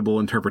a reasonable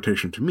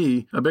interpretation to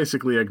me, a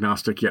basically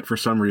agnostic yet for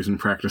some reason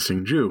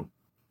practicing Jew.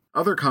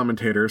 Other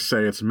commentators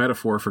say it's a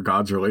metaphor for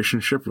God's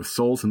relationship with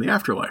souls in the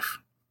afterlife.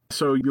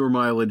 So your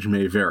mileage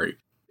may vary.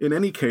 In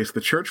any case,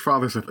 the church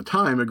fathers at the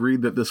time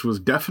agreed that this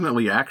was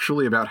definitely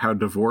actually about how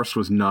divorce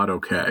was not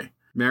okay.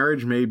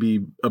 Marriage may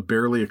be a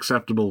barely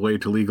acceptable way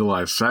to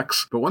legalize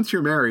sex, but once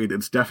you're married,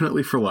 it's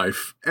definitely for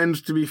life. And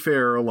to be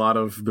fair, a lot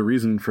of the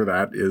reason for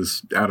that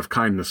is out of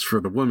kindness for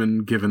the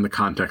woman, given the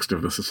context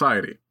of the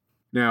society.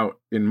 Now,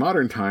 in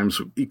modern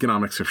times,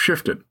 economics have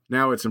shifted.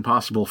 Now it's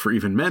impossible for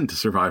even men to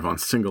survive on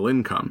single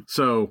income,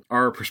 so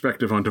our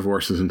perspective on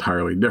divorce is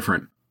entirely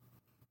different.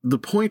 The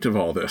point of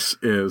all this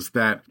is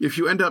that if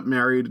you end up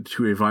married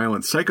to a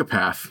violent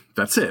psychopath,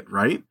 that's it,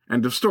 right?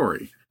 End of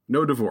story.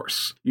 No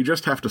divorce. You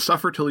just have to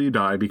suffer till you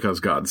die because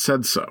God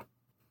said so.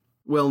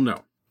 Well,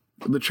 no.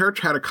 The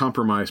church had a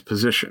compromise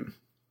position.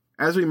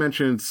 As we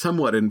mentioned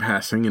somewhat in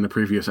passing in a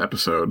previous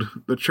episode,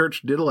 the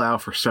church did allow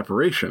for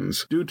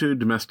separations due to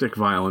domestic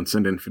violence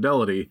and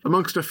infidelity,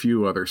 amongst a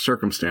few other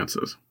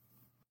circumstances.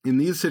 In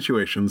these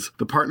situations,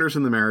 the partners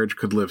in the marriage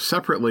could live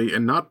separately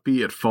and not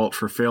be at fault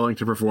for failing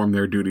to perform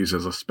their duties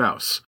as a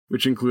spouse,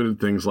 which included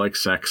things like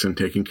sex and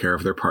taking care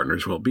of their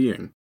partner's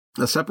well-being.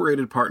 A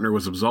separated partner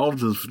was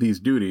absolved of these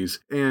duties,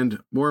 and,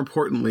 more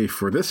importantly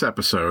for this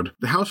episode,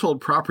 the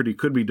household property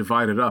could be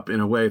divided up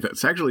in a way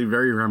that's actually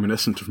very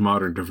reminiscent of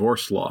modern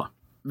divorce law.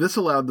 This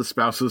allowed the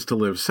spouses to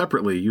live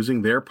separately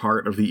using their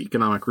part of the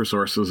economic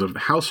resources of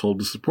the household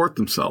to support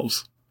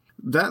themselves.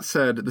 That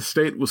said, the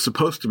state was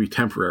supposed to be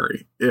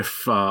temporary,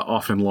 if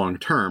often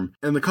long-term,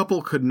 and the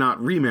couple could not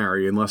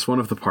remarry unless one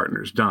of the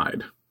partners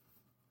died.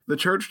 The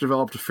church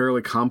developed a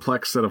fairly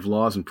complex set of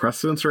laws and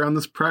precedents around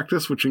this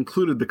practice, which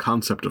included the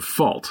concept of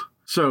fault.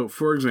 So,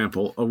 for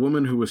example, a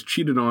woman who was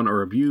cheated on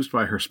or abused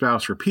by her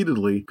spouse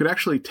repeatedly could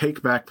actually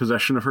take back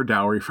possession of her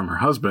dowry from her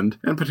husband,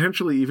 and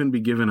potentially even be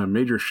given a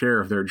major share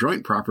of their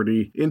joint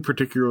property in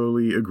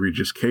particularly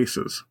egregious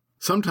cases.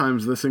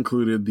 Sometimes this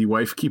included the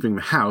wife keeping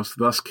the house,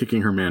 thus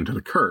kicking her man to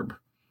the curb.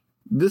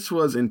 This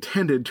was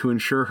intended to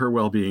ensure her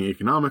well-being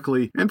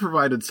economically, and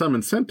provided some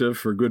incentive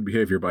for good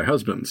behavior by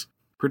husbands,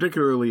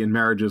 particularly in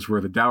marriages where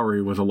the dowry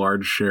was a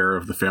large share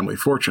of the family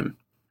fortune,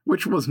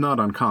 which was not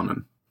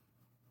uncommon.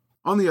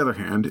 On the other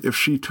hand, if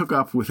she took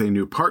up with a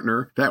new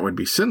partner, that would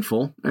be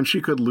sinful, and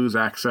she could lose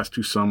access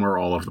to some or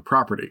all of the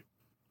property.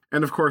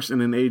 And of course, in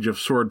an age of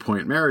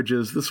sword-point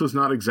marriages, this was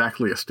not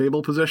exactly a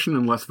stable position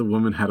unless the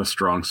woman had a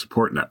strong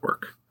support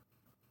network.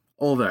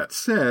 All that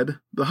said,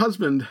 the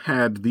husband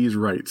had these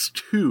rights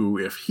too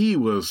if he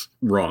was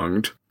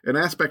wronged, an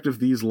aspect of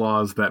these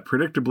laws that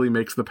predictably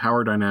makes the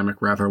power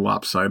dynamic rather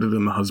lopsided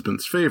in the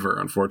husband's favor,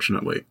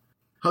 unfortunately.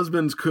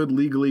 Husbands could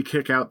legally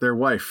kick out their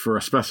wife for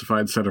a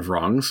specified set of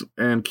wrongs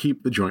and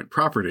keep the joint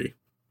property.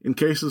 In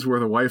cases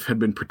where the wife had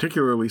been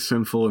particularly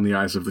sinful in the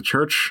eyes of the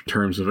church, in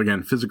terms of,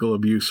 again, physical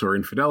abuse or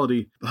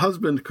infidelity, the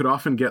husband could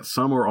often get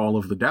some or all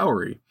of the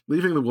dowry,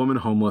 leaving the woman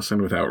homeless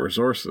and without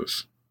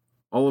resources.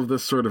 All of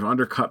this sort of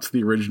undercuts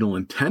the original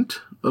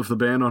intent of the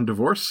ban on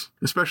divorce,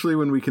 especially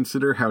when we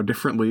consider how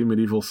differently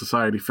medieval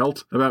society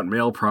felt about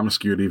male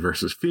promiscuity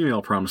versus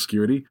female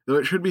promiscuity, though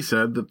it should be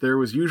said that there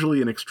was usually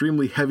an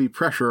extremely heavy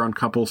pressure on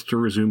couples to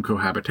resume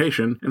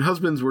cohabitation, and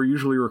husbands were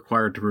usually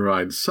required to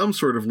provide some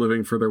sort of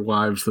living for their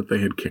wives that they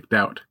had kicked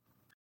out.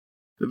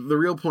 The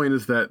real point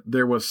is that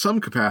there was some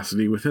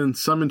capacity within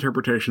some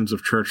interpretations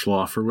of church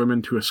law for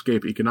women to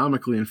escape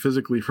economically and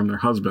physically from their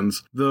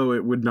husbands, though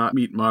it would not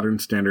meet modern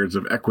standards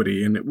of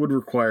equity, and it would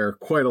require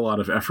quite a lot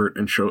of effort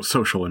and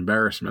social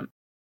embarrassment.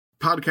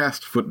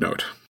 Podcast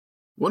footnote.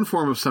 One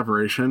form of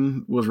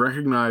separation was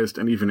recognized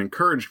and even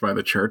encouraged by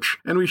the church,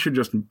 and we should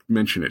just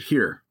mention it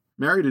here.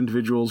 Married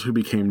individuals who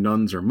became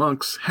nuns or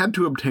monks had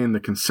to obtain the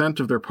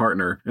consent of their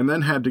partner and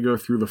then had to go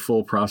through the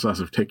full process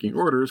of taking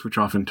orders, which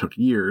often took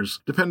years,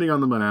 depending on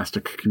the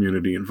monastic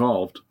community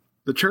involved.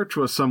 The church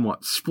was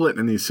somewhat split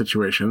in these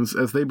situations,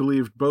 as they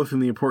believed both in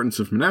the importance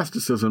of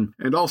monasticism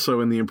and also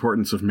in the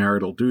importance of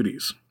marital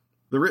duties.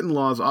 The written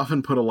laws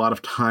often put a lot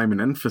of time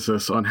and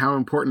emphasis on how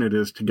important it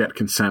is to get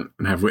consent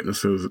and have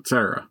witnesses,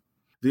 etc.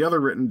 The other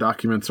written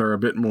documents are a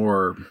bit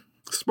more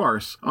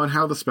sparse on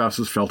how the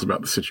spouses felt about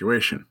the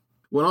situation.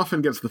 One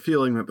often gets the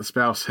feeling that the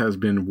spouse has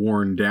been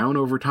worn down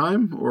over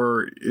time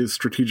or is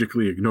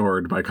strategically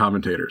ignored by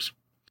commentators.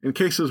 In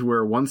cases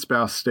where one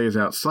spouse stays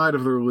outside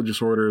of the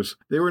religious orders,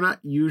 they were not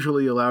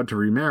usually allowed to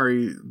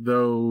remarry,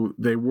 though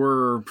they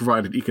were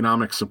provided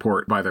economic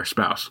support by their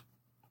spouse.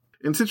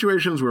 In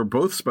situations where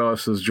both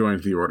spouses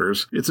joined the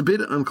orders, it's a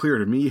bit unclear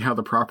to me how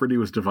the property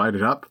was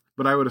divided up,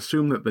 but I would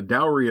assume that the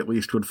dowry at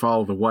least would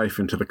follow the wife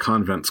into the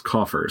convent's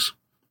coffers.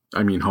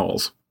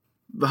 Halls.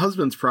 The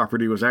husband's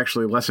property was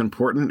actually less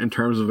important in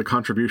terms of the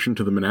contribution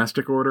to the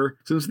monastic order,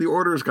 since the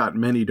orders got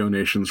many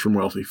donations from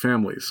wealthy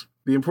families.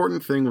 The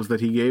important thing was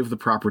that he gave the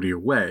property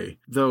away,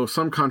 though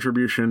some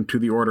contribution to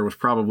the order was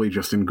probably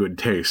just in good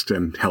taste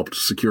and helped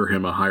secure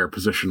him a higher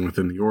position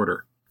within the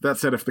order. That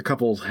said, if the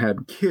couples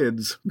had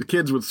kids, the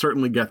kids would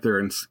certainly get their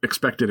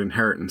expected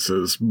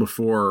inheritances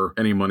before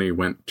any money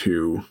went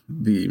to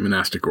the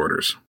monastic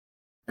orders.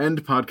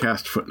 End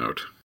podcast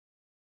footnote.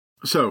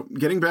 So,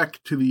 getting back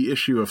to the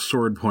issue of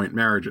sword-point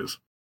marriages.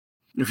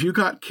 If you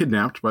got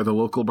kidnapped by the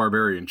local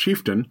barbarian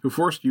chieftain who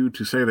forced you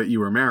to say that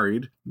you were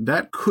married,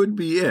 that could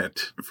be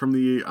it from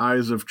the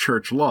eyes of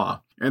church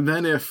law. And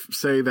then if,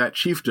 say, that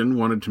chieftain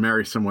wanted to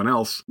marry someone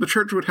else, the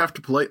church would have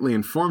to politely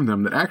inform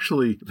them that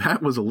actually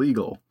that was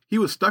illegal. He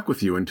was stuck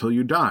with you until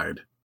you died.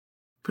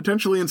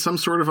 Potentially in some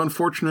sort of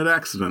unfortunate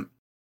accident.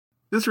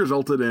 This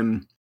resulted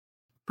in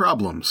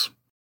problems.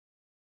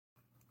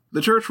 The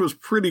church was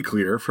pretty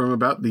clear from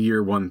about the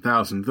year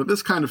 1000 that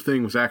this kind of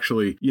thing was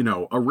actually,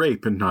 a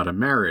rape and not a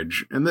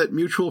marriage, and that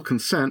mutual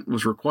consent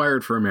was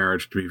required for a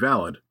marriage to be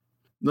valid.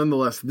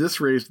 Nonetheless,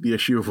 this raised the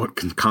issue of what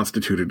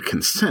constituted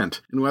consent,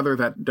 and whether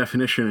that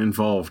definition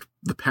involved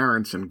the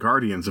parents and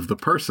guardians of the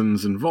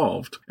persons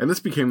involved. And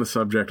this became the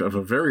subject of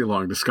a very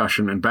long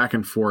discussion and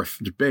back-and-forth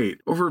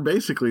debate over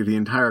basically the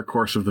entire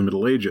course of the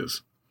Middle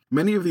Ages.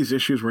 Many of these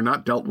issues were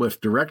not dealt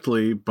with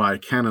directly by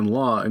canon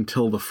law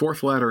until the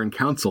Fourth Lateran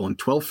Council in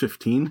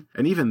 1215,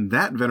 and even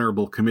that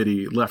venerable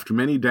committee left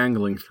many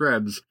dangling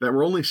threads that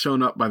were only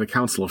sewn up by the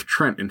Council of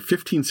Trent in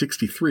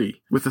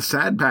 1563, with the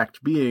sad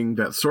fact being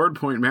that sword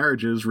point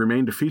marriages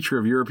remained a feature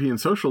of European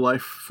social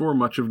life for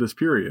much of this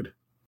period.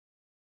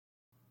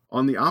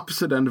 On the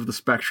opposite end of the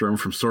spectrum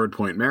from sword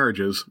point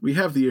marriages, we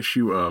have the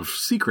issue of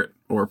secret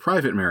or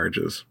private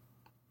marriages.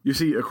 You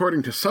see,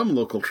 according to some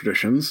local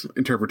traditions,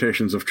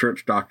 interpretations of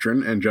church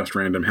doctrine, and just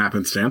random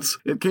happenstance,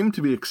 it came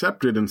to be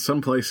accepted in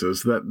some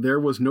places that there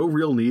was no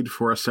real need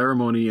for a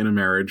ceremony in a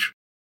marriage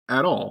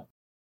at all.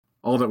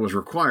 All that was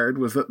required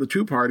was that the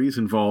two parties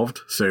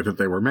involved say that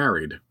they were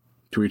married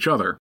to each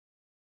other.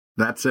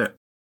 That's it.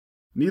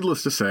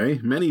 Needless to say,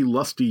 many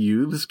lusty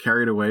youths,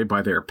 carried away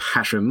by their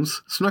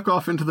passions, snuck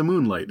off into the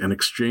moonlight and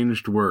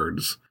exchanged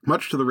words.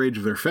 Much to the rage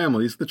of their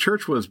families, the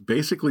church was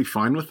basically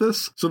fine with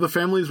this, so the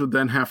families would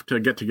then have to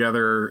get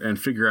together and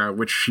figure out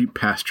which sheep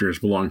pastures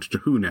belonged to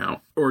who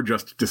now, or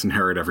just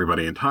disinherit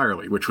everybody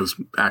entirely, which was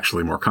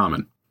actually more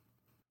common.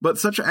 But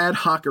such ad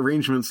hoc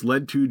arrangements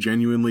led to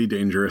genuinely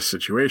dangerous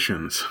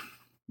situations.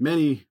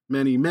 Many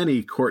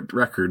court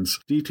records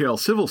detail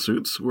civil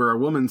suits where a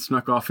woman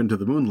snuck off into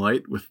the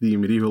moonlight with the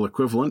medieval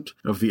equivalent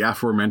of the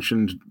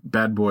aforementioned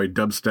bad boy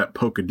dubstep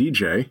polka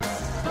DJ,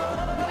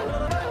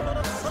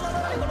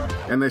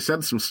 and they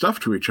said some stuff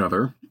to each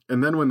other,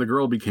 and then when the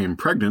girl became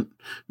pregnant,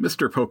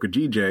 Mr. Polka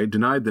DJ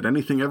denied that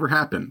anything ever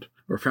happened,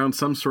 or found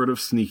some sort of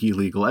sneaky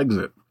legal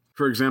exit.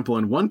 For example,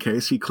 in one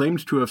case, he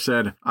claimed to have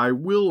said, "I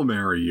will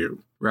marry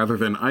you," rather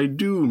than "I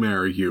do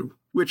marry you,"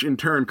 which in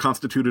turn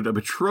constituted a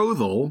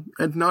betrothal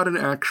and not an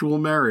actual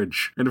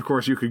marriage. And of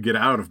course, you could get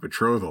out of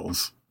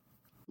betrothals.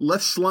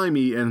 Less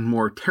slimy and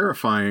more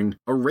terrifying,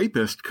 a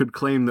rapist could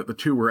claim that the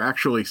two were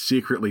actually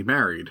secretly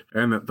married,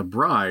 and that the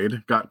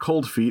bride got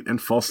cold feet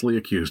and falsely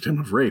accused him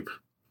of rape.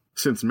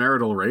 Since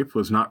marital rape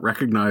was not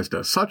recognized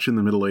as such in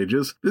the Middle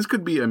Ages, this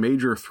could be a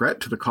major threat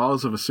to the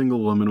cause of a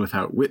single woman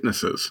without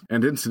witnesses,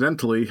 and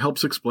incidentally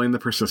helps explain the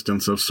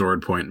persistence of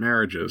sword point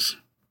marriages.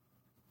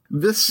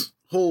 This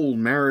whole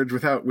marriage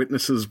without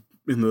witnesses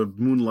in the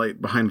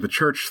moonlight behind the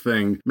church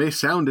thing may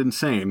sound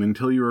insane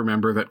until you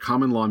remember that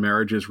common law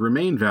marriages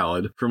remain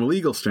valid from a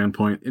legal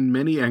standpoint in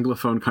many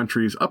Anglophone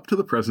countries up to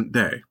the present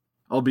day.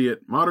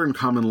 Albeit, modern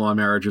common law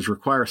marriages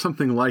require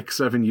something like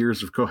 7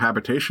 years of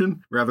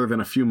cohabitation rather than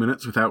a few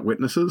minutes without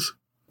witnesses.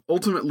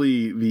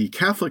 Ultimately, the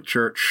Catholic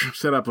Church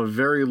set up a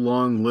very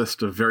long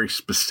list of very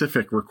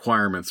specific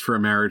requirements for a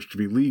marriage to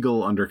be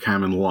legal under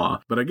canon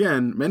law. But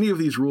again, many of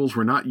these rules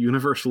were not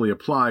universally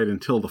applied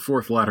until the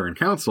Fourth Lateran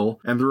Council,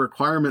 and the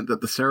requirement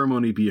that the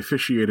ceremony be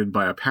officiated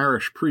by a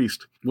parish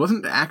priest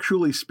wasn't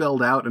actually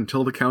spelled out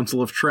until the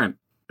Council of Trent,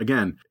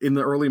 again, in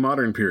the early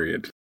modern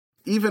period.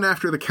 Even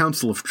after the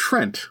Council of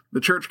Trent,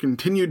 the Church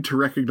continued to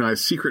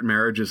recognize secret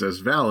marriages as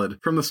valid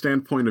from the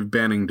standpoint of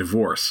banning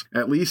divorce,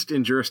 at least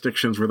in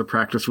jurisdictions where the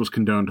practice was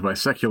condoned by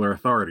secular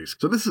authorities.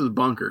 So this is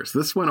bonkers.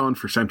 This went on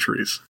for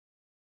centuries.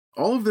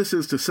 All of this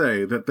is to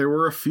say that there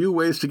were a few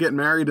ways to get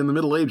married in the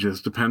Middle Ages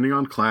depending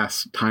on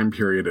class, time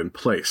period, and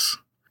place.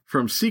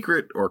 From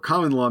secret or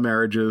common law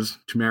marriages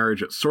to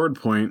marriage at sword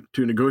point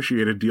to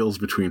negotiated deals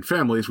between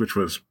families, which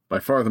was by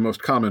far the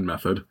most common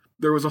method,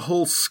 there was a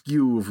whole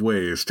skew of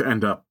ways to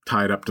end up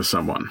tied up to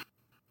someone.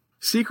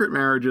 Secret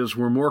marriages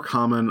were more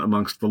common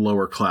amongst the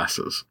lower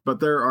classes,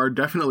 but there are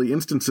definitely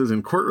instances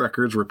in court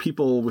records where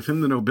people within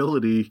the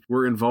nobility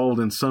were involved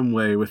in some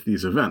way with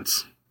these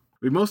events.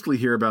 We mostly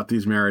hear about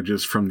these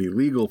marriages from the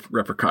legal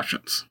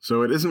repercussions,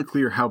 so it isn't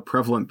clear how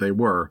prevalent they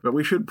were, but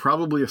we should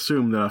probably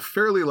assume that a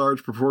fairly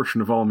large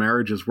proportion of all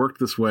marriages worked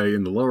this way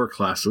in the lower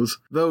classes,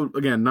 though,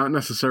 again, not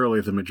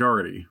necessarily the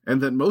majority, and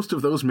that most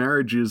of those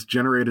marriages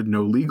generated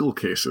no legal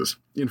cases.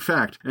 In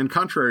fact, and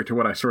contrary to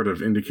what I sort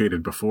of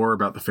indicated before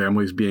about the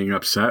families being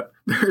upset,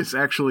 there is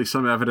actually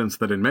some evidence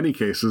that in many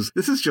cases,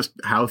 this is just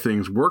how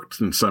things worked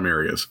in some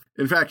areas.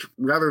 In fact,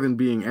 rather than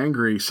being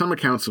angry, some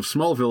accounts of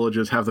small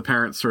villages have the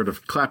parents sort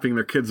of clapping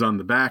their kids on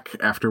the back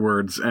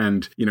afterwards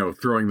and,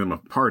 throwing them a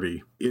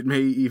party. It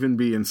may even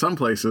be in some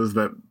places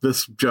that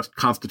this just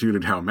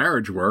constituted how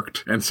marriage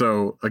worked. And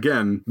so,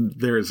 again,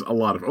 there's a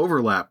lot of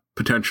overlap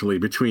potentially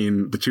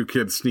between the two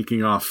kids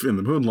sneaking off in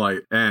the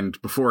moonlight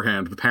and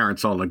beforehand the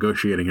parents all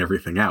negotiating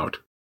everything out.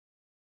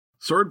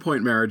 Sword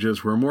point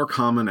marriages were more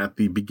common at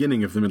the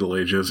beginning of the Middle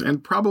Ages,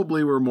 and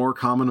probably were more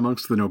common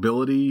amongst the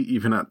nobility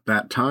even at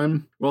that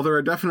time. While there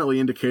are definitely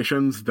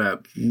indications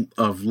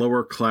of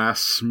lower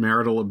class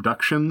marital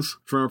abductions,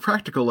 from a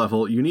practical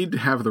level, you need to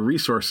have the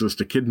resources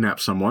to kidnap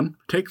someone,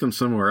 take them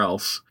somewhere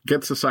else,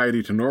 get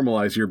society to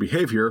normalize your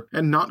behavior,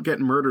 and not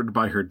get murdered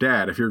by her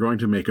dad if you're going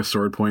to make a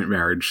sword point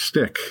marriage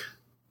stick.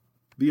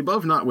 The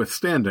above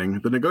notwithstanding,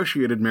 the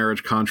negotiated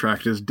marriage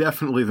contract is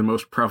definitely the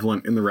most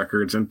prevalent in the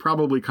records and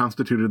probably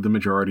constituted the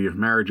majority of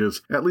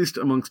marriages, at least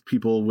amongst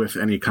people with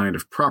any kind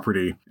of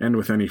property, and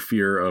with any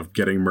fear of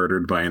getting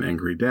murdered by an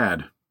angry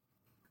dad.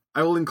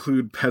 I will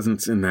include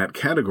peasants in that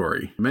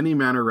category. Many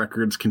manor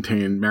records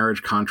contain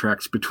marriage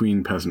contracts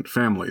between peasant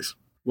families.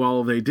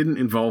 While they didn't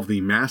involve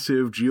the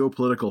massive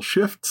geopolitical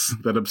shifts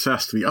that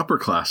obsessed the upper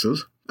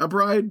classes, a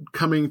bride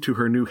coming to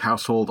her new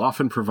household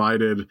often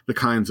provided the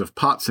kinds of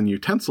pots and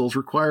utensils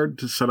required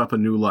to set up a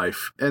new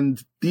life,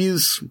 and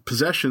these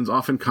possessions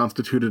often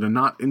constituted a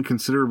not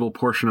inconsiderable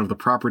portion of the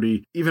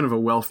property, even of a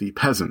wealthy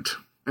peasant.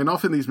 And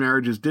often these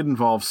marriages did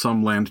involve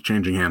some land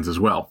changing hands as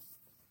well.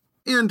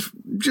 And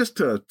just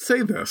to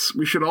say this,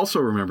 we should also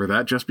remember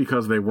that just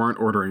because they weren't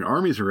ordering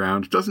armies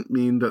around doesn't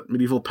mean that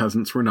medieval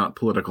peasants were not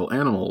political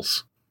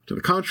animals. To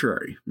the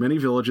contrary, many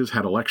villages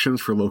had elections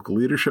for local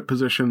leadership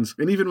positions,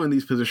 and even when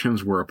these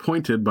positions were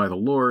appointed by the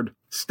lord,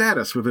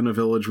 status within a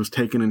village was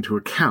taken into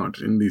account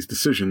in these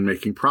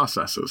decision-making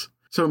processes.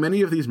 So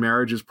many of these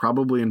marriages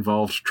probably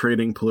involved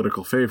trading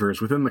political favors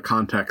within the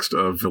context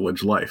of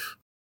village life.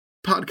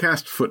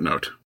 Podcast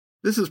footnote.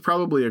 This is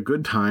probably a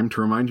good time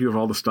to remind you of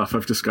all the stuff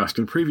I've discussed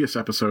in previous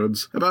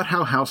episodes about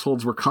how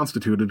households were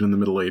constituted in the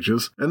Middle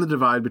Ages and the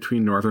divide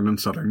between Northern and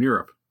Southern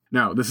Europe.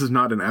 Now, this is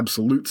not an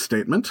absolute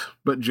statement,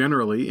 but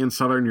generally, in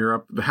Southern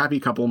Europe, the happy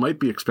couple might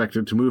be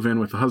expected to move in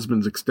with the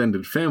husband's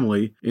extended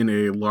family in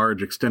a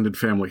large extended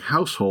family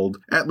household,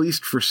 at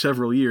least for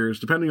several years,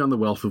 depending on the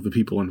wealth of the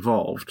people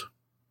involved.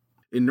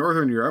 In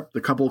Northern Europe, the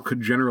couple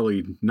could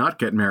generally not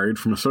get married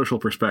from a social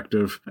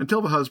perspective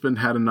until the husband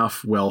had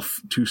enough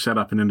wealth to set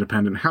up an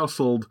independent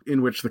household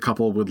in which the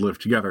couple would live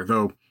together,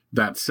 though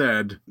that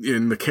said,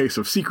 in the case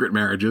of secret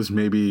marriages,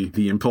 maybe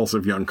the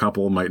impulsive young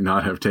couple might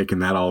not have taken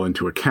that all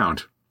into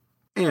account.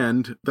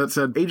 And, that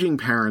said, aging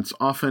parents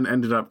often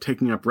ended up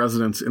taking up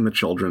residence in the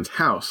children's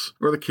house,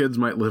 or the kids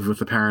might live with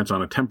the parents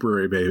on a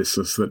temporary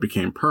basis that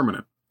became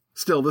permanent.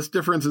 Still, this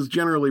difference is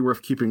generally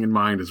worth keeping in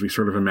mind as we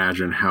sort of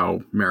imagine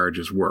how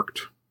marriages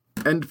worked.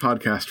 End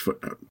podcast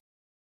footnote.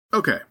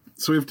 Okay,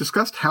 so we've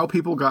discussed how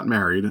people got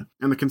married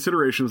and the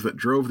considerations that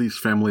drove these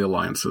family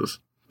alliances.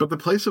 But the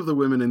place of the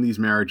women in these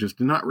marriages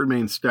did not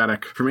remain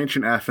static from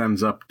ancient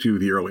Athens up to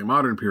the early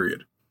modern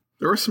period.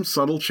 There were some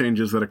subtle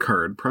changes that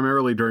occurred,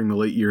 primarily during the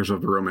late years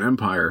of the Roman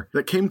Empire,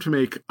 that came to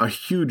make a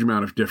huge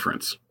amount of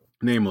difference.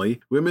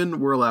 Namely,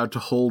 women were allowed to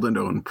hold and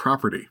own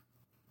property.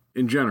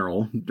 In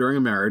general, during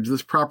a marriage,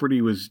 this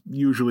property was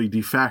usually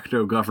de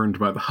facto governed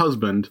by the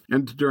husband,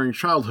 and during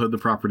childhood the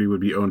property would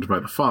be owned by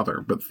the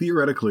father, but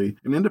theoretically,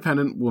 an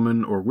independent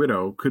woman or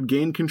widow could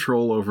gain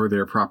control over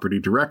their property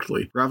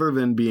directly, rather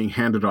than being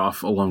handed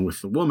off along with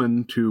the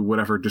woman to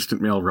whatever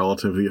distant male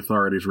relative the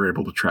authorities were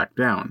able to track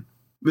down.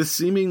 This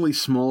seemingly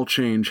small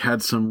change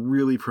had some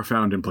really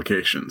profound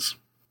implications.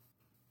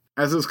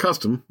 As is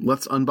custom,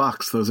 let's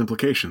unbox those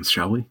implications,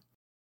 shall we?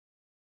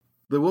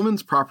 The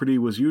woman's property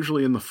was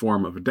usually in the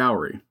form of a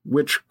dowry,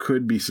 which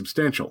could be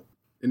substantial.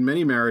 In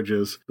many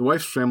marriages, the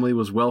wife's family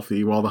was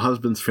wealthy while the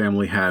husband's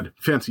family had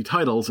fancy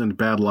titles and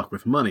bad luck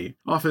with money,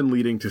 often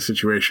leading to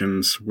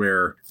situations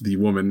where the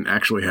woman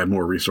actually had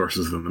more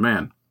resources than the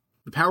man.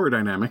 The power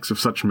dynamics of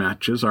such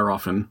matches are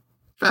often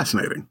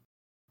fascinating.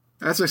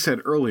 As I said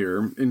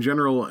earlier, in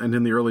general and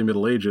in the early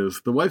Middle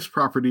Ages, the wife's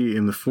property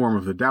in the form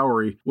of the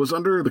dowry was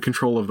under the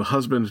control of the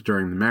husband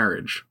during the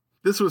marriage.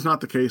 This was not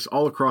the case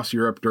all across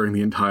Europe during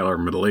the entire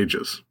Middle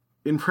Ages.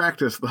 In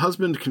practice, the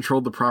husband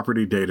controlled the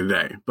property day to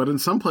day, but in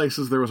some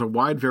places there was a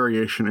wide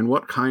variation in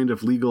what kind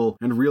of legal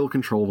and real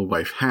control the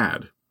wife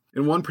had.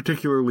 In one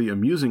particularly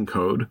amusing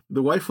code,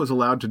 the wife was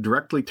allowed to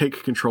directly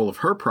take control of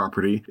her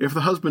property if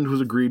the husband was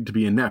agreed to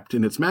be inept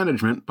in its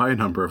management by a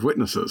number of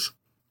witnesses.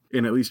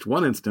 In at least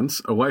one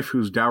instance, a wife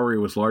whose dowry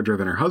was larger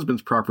than her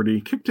husband's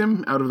property kicked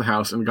him out of the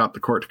house and got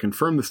the court to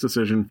confirm this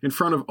decision in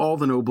front of all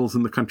the nobles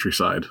in the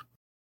countryside.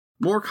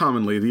 More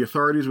commonly, the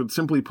authorities would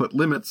simply put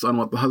limits on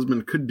what the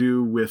husband could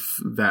do with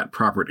that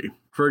property.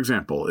 For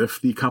example,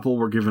 if the couple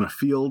were given a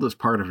field as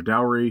part of a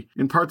dowry,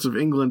 in parts of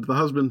England the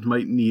husband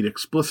might need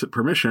explicit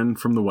permission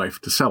from the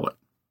wife to sell it.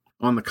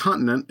 On the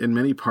continent, in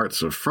many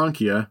parts of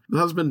Francia, the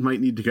husband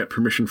might need to get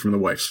permission from the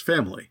wife's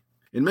family.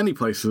 In many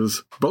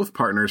places, both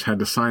partners had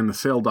to sign the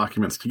sale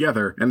documents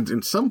together, and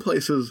in some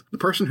places, the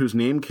person whose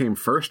name came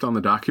first on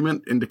the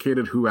document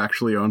indicated who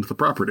actually owned the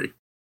property.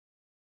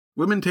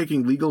 Women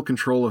taking legal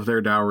control of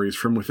their dowries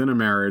from within a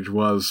marriage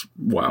was,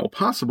 while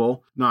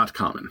possible, not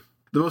common.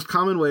 The most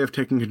common way of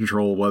taking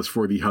control was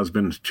for the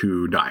husband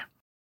to die.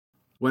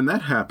 When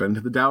that happened,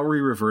 the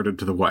dowry reverted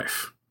to the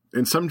wife.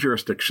 In some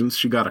jurisdictions,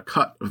 she got a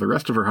cut of the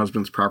rest of her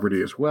husband's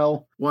property as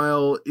well,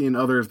 while in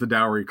others the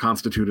dowry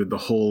constituted the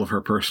whole of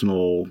her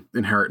personal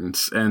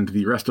inheritance, and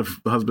the rest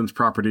of the husband's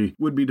property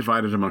would be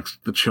divided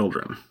amongst the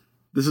children.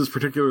 This is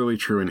particularly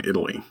true in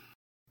Italy.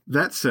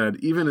 That said,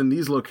 even in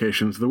these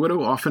locations, the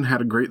widow often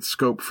had a great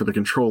scope for the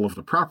control of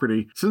the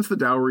property, since the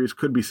dowries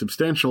could be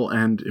substantial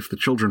and, if the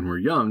children were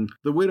young,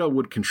 the widow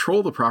would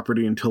control the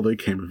property until they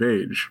came of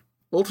age.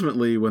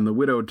 Ultimately, when the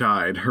widow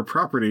died, her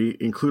property,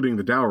 including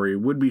the dowry,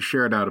 would be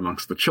shared out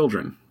amongst the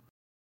children.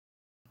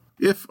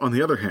 If, on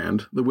the other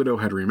hand, the widow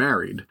had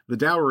remarried, the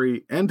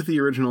dowry and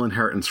the original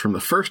inheritance from the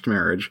first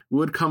marriage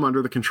would come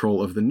under the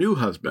control of the new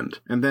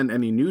husband, and then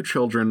any new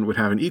children would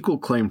have an equal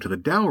claim to the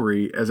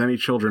dowry as any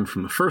children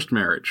from the first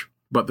marriage.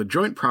 But the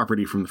joint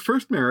property from the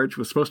first marriage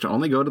was supposed to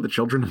only go to the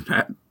children of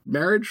that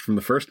marriage from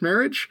the first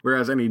marriage,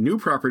 whereas any new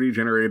property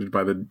generated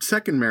by the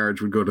second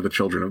marriage would go to the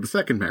children of the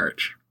second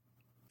marriage.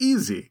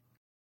 Easy.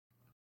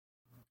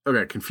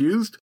 Okay,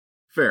 confused?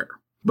 Fair.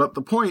 But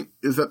the point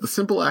is that the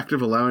simple act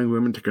of allowing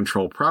women to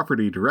control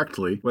property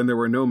directly when there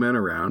were no men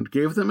around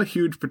gave them a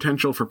huge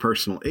potential for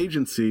personal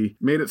agency,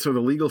 made it so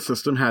the legal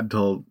system had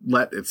to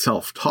let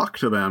itself talk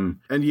to them,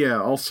 and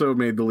also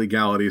made the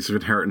legalities of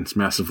inheritance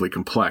massively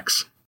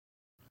complex.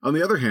 On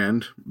the other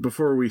hand,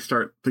 before we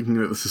start thinking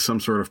that this is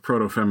some sort of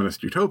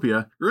proto-feminist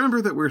utopia,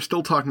 remember that we're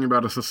still talking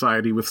about a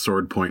society with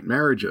sword-point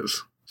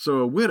marriages. So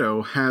a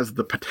widow has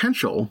the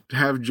potential to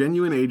have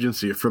genuine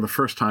agency for the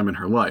first time in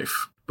her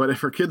life. But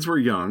if her kids were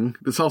young,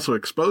 this also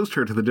exposed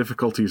her to the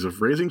difficulties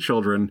of raising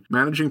children,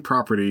 managing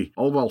property,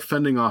 all while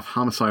fending off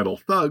homicidal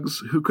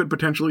thugs who could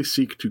potentially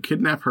seek to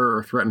kidnap her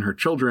or threaten her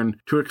children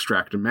to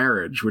extract a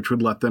marriage, which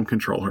would let them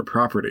control her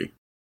property.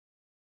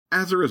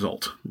 As a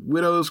result,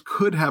 widows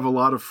could have a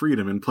lot of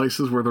freedom in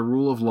places where the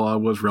rule of law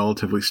was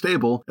relatively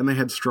stable and they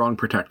had strong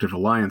protective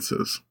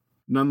alliances.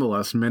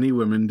 Nonetheless, many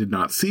women did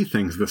not see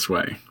things this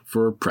way,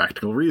 for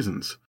practical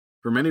reasons.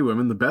 For many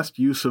women, the best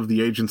use of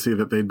the agency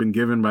that they'd been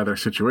given by their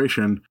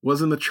situation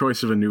was in the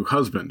choice of a new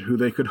husband, who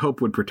they could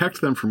hope would protect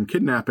them from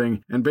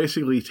kidnapping and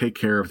basically take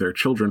care of their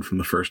children from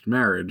the first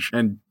marriage,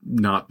 and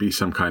not be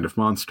some kind of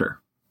monster.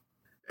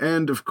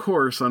 And of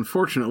course,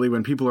 unfortunately,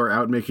 when people are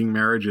out making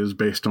marriages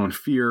based on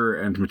fear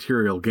and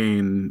material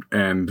gain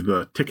and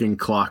the ticking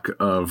clock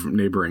of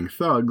neighboring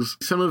thugs,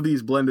 some of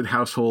these blended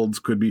households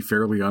could be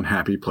fairly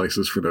unhappy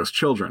places for those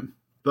children,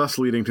 thus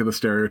leading to the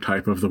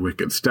stereotype of the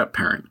wicked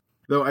step-parent.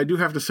 Though I do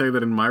have to say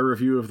that in my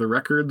review of the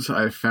records,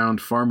 I've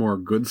found far more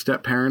good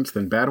step-parents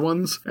than bad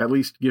ones, at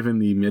least given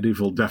the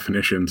medieval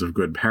definitions of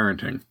good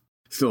parenting.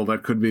 Still,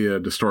 that could be a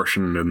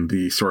distortion in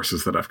the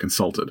sources that I've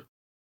consulted.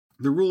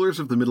 The rulers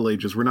of the Middle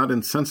Ages were not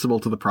insensible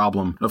to the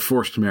problem of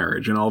forced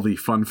marriage and all the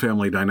fun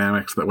family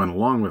dynamics that went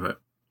along with it.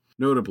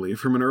 Notably,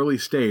 from an early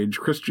stage,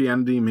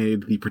 Christianity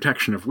made the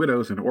protection of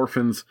widows and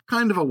orphans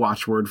kind of a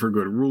watchword for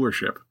good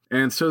rulership,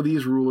 and so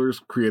these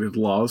rulers created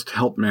laws to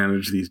help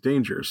manage these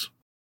dangers.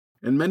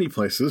 In many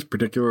places,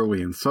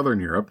 particularly in southern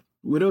Europe,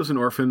 widows and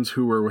orphans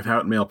who were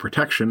without male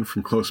protection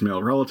from close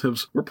male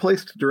relatives were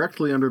placed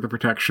directly under the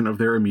protection of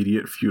their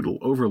immediate feudal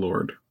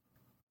overlord.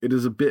 It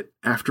is a bit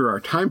after our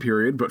time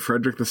period, but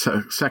Frederick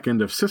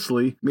II of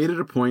Sicily made it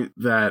a point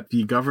that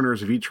the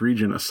governors of each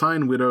region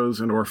assign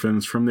widows and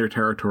orphans from their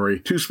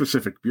territory to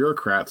specific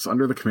bureaucrats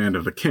under the command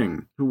of the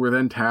king, who were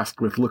then tasked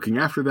with looking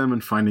after them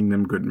and finding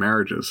them good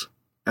marriages.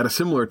 At a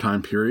similar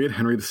time period,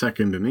 Henry II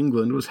in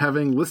England was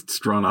having lists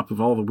drawn up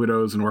of all the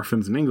widows and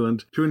orphans in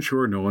England to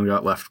ensure no one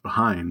got left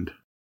behind.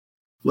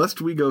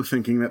 Lest we go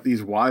thinking that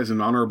these wise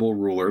and honorable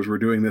rulers were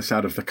doing this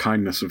out of the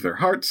kindness of their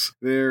hearts,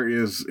 there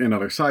is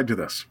another side to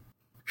this.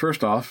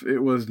 First off, it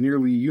was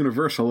nearly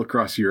universal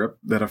across Europe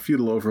that a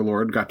feudal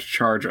overlord got to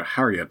charge a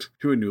harriet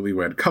to a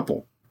newlywed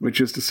couple,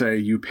 which is to say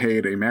you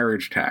paid a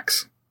marriage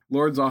tax.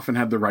 Lords often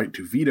had the right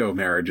to veto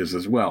marriages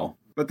as well.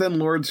 But then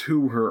lords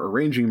who were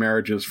arranging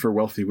marriages for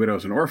wealthy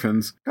widows and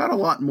orphans got a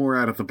lot more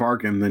out of the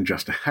bargain than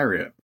just a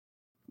harriet.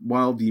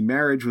 While the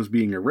marriage was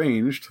being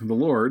arranged, the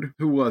lord,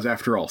 who was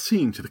after all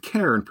seeing to the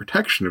care and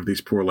protection of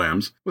these poor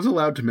lambs, was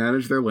allowed to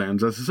manage their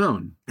lands as his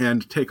own,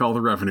 and take all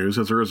the revenues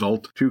as a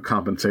result to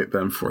compensate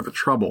them for the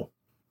trouble.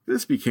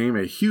 This became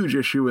a huge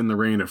issue in the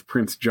reign of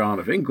Prince John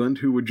of England,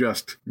 who would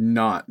just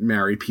not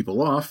marry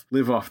people off,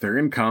 live off their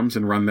incomes,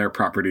 and run their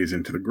properties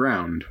into the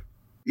ground.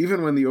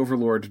 Even when the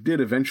overlord did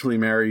eventually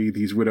marry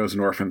these widows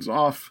and orphans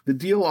off, the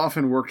deal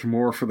often worked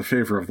more for the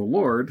favor of the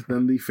lord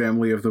than the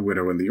family of the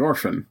widow and the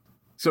orphan.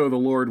 So the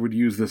lord would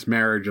use this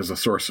marriage as a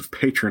source of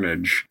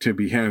patronage to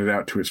be handed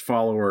out to his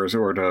followers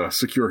or to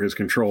secure his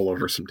control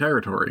over some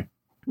territory.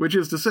 Which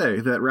is to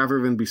say that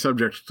rather than be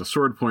subject to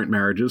sword-point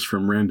marriages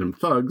from random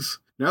thugs,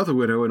 now the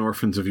widow and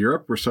orphans of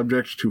Europe were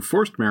subject to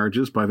forced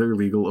marriages by their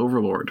legal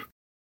overlord.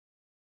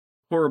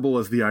 Horrible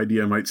as the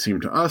idea might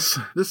seem to us,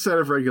 this set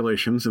of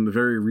regulations and the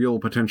very real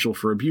potential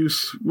for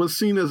abuse was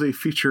seen as a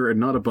feature and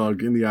not a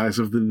bug in the eyes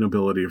of the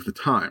nobility of the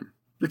time.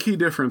 The key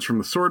difference from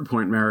the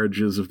sword-point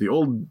marriages of the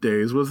old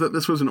days was that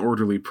this was an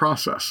orderly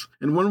process,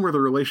 and one where the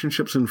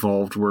relationships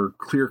involved were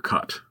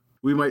clear-cut.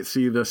 We might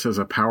see this as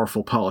a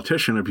powerful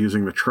politician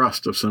abusing the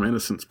trust of some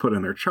innocents put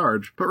in their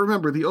charge, but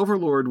remember, the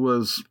overlord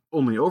was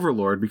only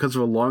overlord because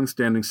of a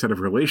long-standing set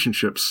of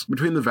relationships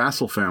between the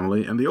vassal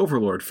family and the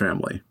overlord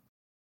family.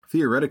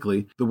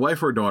 Theoretically, the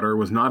wife or daughter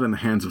was not in the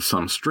hands of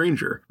some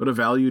stranger, but a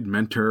valued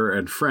mentor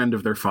and friend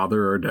of their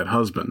father or dead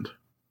husband.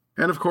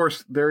 And of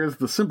course, there is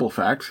the simple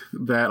fact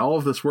that all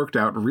of this worked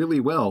out really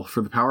well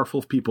for the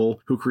powerful people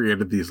who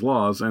created these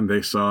laws, and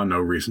they saw no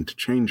reason to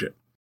change it.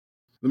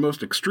 The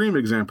most extreme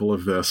example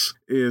of this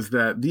is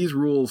that these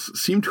rules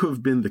seem to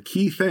have been the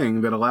key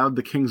thing that allowed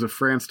the kings of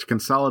France to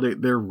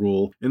consolidate their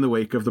rule in the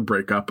wake of the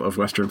breakup of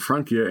Western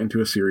Francia into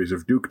a series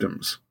of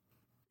dukedoms.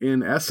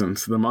 In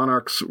essence, the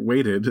monarchs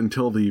waited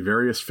until the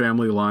various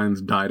family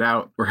lines died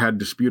out or had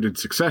disputed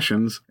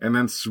successions, and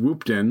then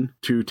swooped in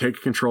to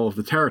take control of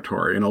the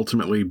territory and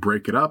ultimately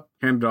break it up,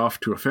 hand it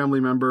off to a family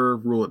member,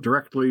 rule it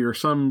directly, or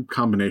some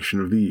combination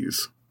of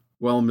these.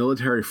 While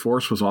military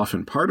force was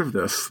often part of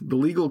this, the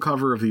legal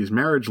cover of these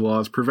marriage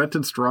laws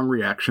prevented strong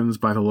reactions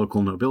by the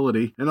local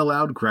nobility and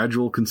allowed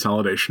gradual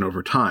consolidation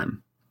over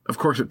time. Of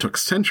course, it took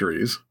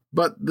centuries,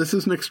 but this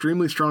is an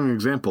extremely strong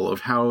example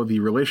of how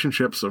the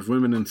relationships of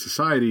women in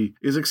society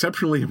is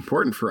exceptionally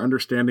important for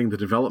understanding the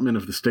development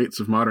of the states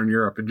of modern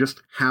Europe and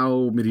just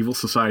how medieval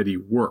society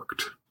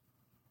worked.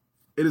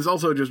 It is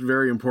also just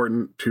very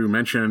important to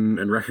mention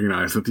and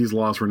recognize that these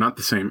laws were not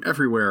the same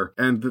everywhere,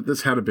 and that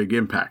this had a big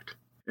impact.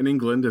 In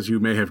England, as you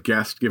may have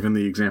guessed given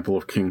the example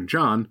of King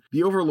John,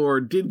 the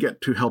overlord did get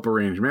to help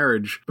arrange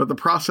marriage, but the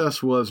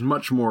process was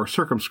much more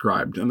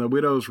circumscribed, and the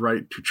widow's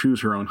right to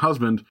choose her own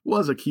husband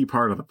was a key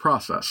part of the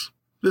process.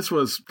 This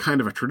was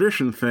kind of a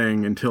tradition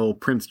thing until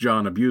Prince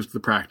John abused the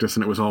practice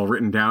and it was all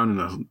written down in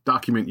a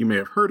document you may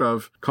have heard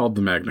of called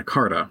the Magna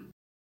Carta.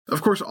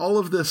 Of course, all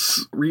of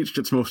this reached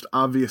its most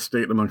obvious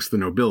state amongst the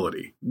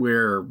nobility,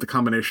 where the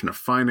combination of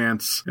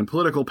finance and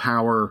political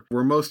power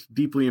were most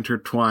deeply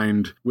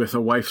intertwined with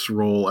a wife's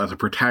role as a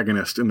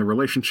protagonist in the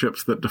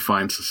relationships that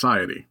defined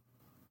society.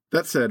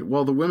 That said,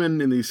 while the women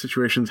in these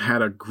situations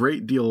had a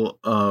great deal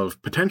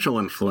of potential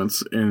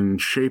influence in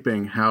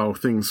shaping how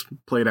things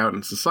played out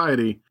in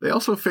society, they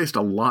also faced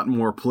a lot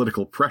more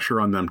political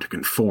pressure on them to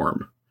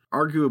conform.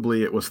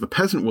 Arguably, it was the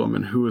peasant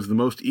woman who was the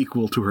most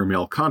equal to her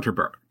male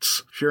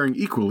counterparts, sharing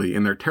equally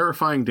in their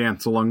terrifying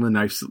dance along the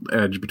knife's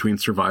edge between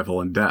survival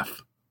and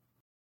death.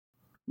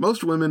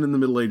 Most women in the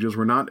Middle Ages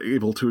were not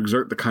able to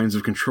exert the kinds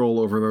of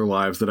control over their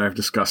lives that I've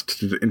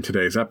discussed in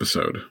today's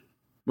episode.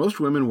 Most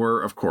women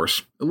were, of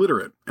course,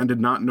 illiterate and did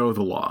not know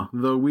the law,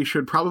 though we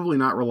should probably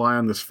not rely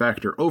on this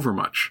factor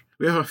overmuch.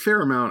 We have a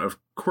fair amount of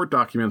court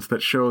documents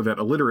that show that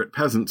illiterate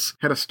peasants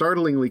had a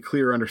startlingly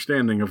clear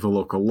understanding of the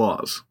local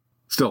laws.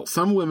 Still,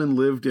 some women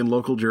lived in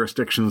local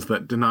jurisdictions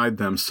that denied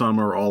them some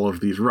or all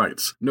of these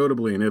rights,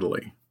 notably in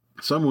Italy.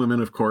 Some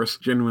women, of course,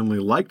 genuinely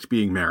liked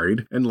being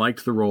married and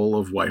liked the role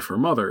of wife or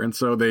mother, and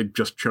so they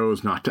just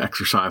chose not to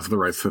exercise the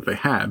rights that they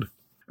had.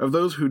 Of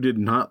those who did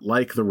not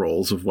like the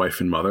roles of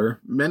wife and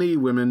mother, many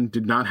women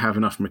did not have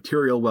enough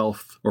material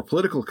wealth or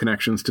political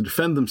connections to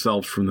defend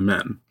themselves from the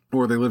men,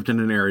 or they lived in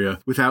an area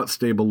without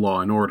stable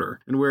law and order,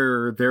 and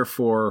were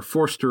therefore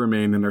forced to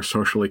remain in their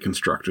socially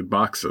constructed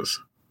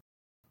boxes.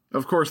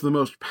 Of course, the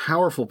most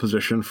powerful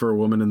position for a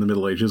woman in the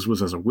Middle Ages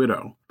was as a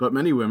widow, but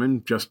many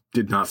women just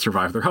did not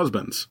survive their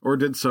husbands, or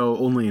did so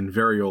only in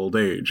very old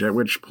age, at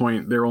which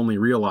point their only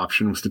real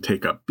option was to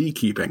take up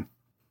beekeeping.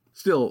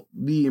 Still,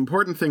 the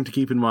important thing to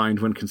keep in mind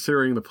when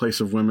considering the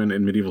place of women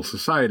in medieval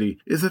society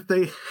is that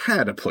they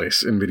had a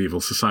place in medieval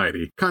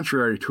society,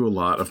 contrary to a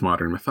lot of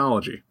modern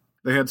mythology.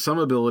 They had some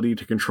ability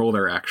to control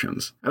their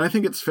actions, and I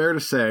think it's fair to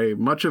say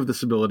much of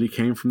this ability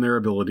came from their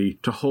ability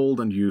to hold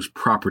and use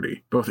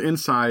property, both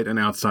inside and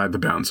outside the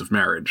bounds of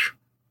marriage.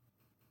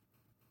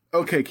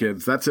 Okay,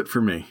 kids, that's it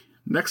for me.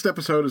 Next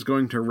episode is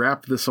going to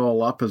wrap this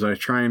all up as I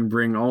try and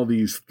bring all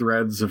these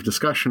threads of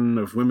discussion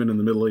of women in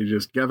the Middle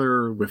Ages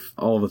together with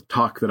all the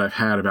talk that I've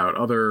had about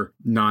other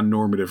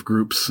non-normative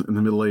groups in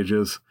the Middle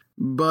Ages.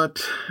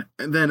 But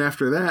then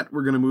after that,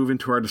 we're going to move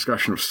into our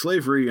discussion of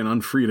slavery and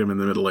unfreedom in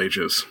the Middle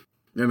Ages.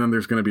 And then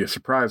there's going to be a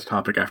surprise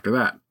topic after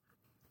that.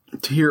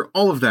 To hear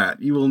all of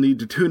that, you will need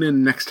to tune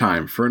in next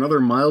time for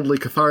another mildly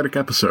cathartic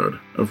episode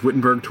of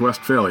Wittenberg to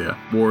Westphalia,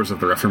 Wars of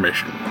the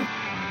Reformation.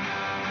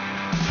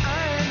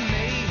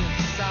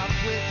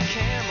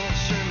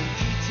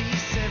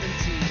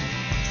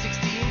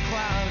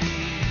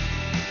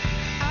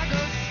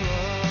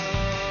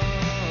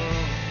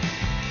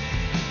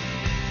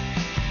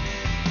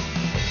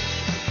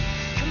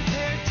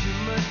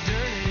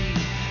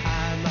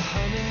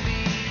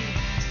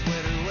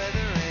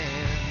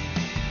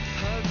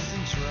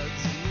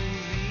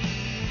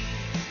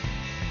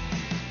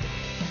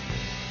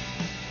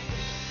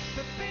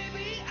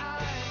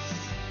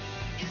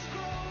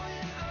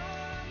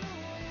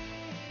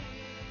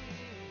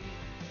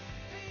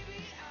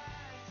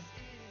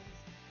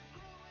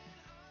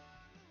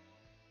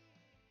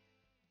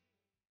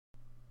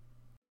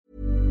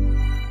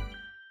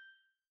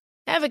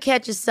 Ever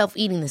catch yourself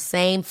eating the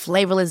same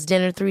flavorless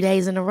dinner 3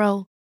 days in a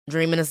row?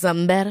 Dreaming of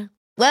something better?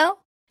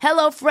 Well,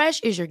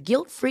 HelloFresh is your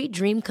guilt-free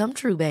dream come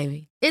true,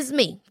 baby. It's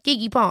me,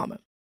 Keke Palmer.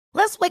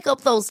 Let's wake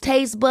up those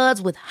taste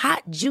buds with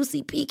hot,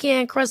 juicy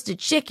pecan-crusted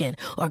chicken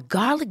or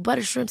garlic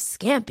butter shrimp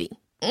scampi.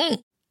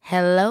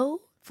 Hello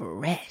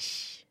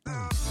Fresh.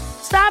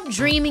 Stop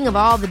dreaming of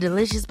all the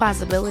delicious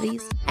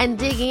possibilities and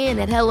dig in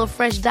at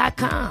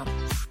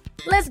HelloFresh.com.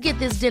 Let's get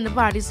this dinner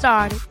party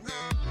started.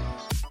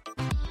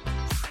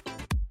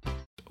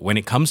 When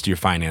it comes to your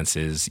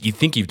finances, you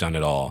think you've done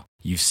it all.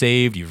 You've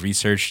saved, you've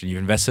researched, and you've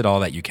invested all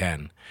that you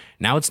can.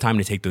 Now it's time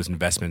to take those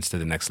investments to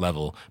the next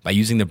level by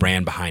using the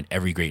brand behind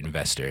every great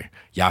investor,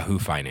 Yahoo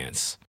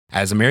Finance.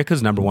 As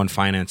America's #1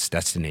 finance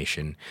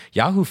destination,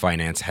 Yahoo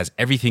Finance has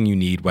everything you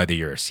need, whether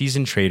you're a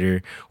seasoned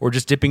trader or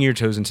just dipping your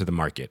toes into the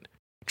market.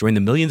 Join the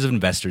millions of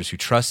investors who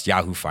trust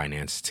Yahoo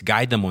Finance to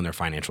guide them on their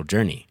financial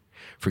journey.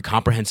 For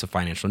comprehensive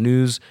financial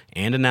news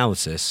and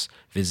analysis,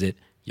 visit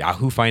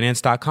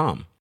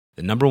yahoofinance.com,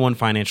 the #1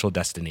 financial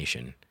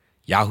destination,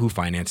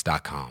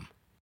 yahoofinance.com.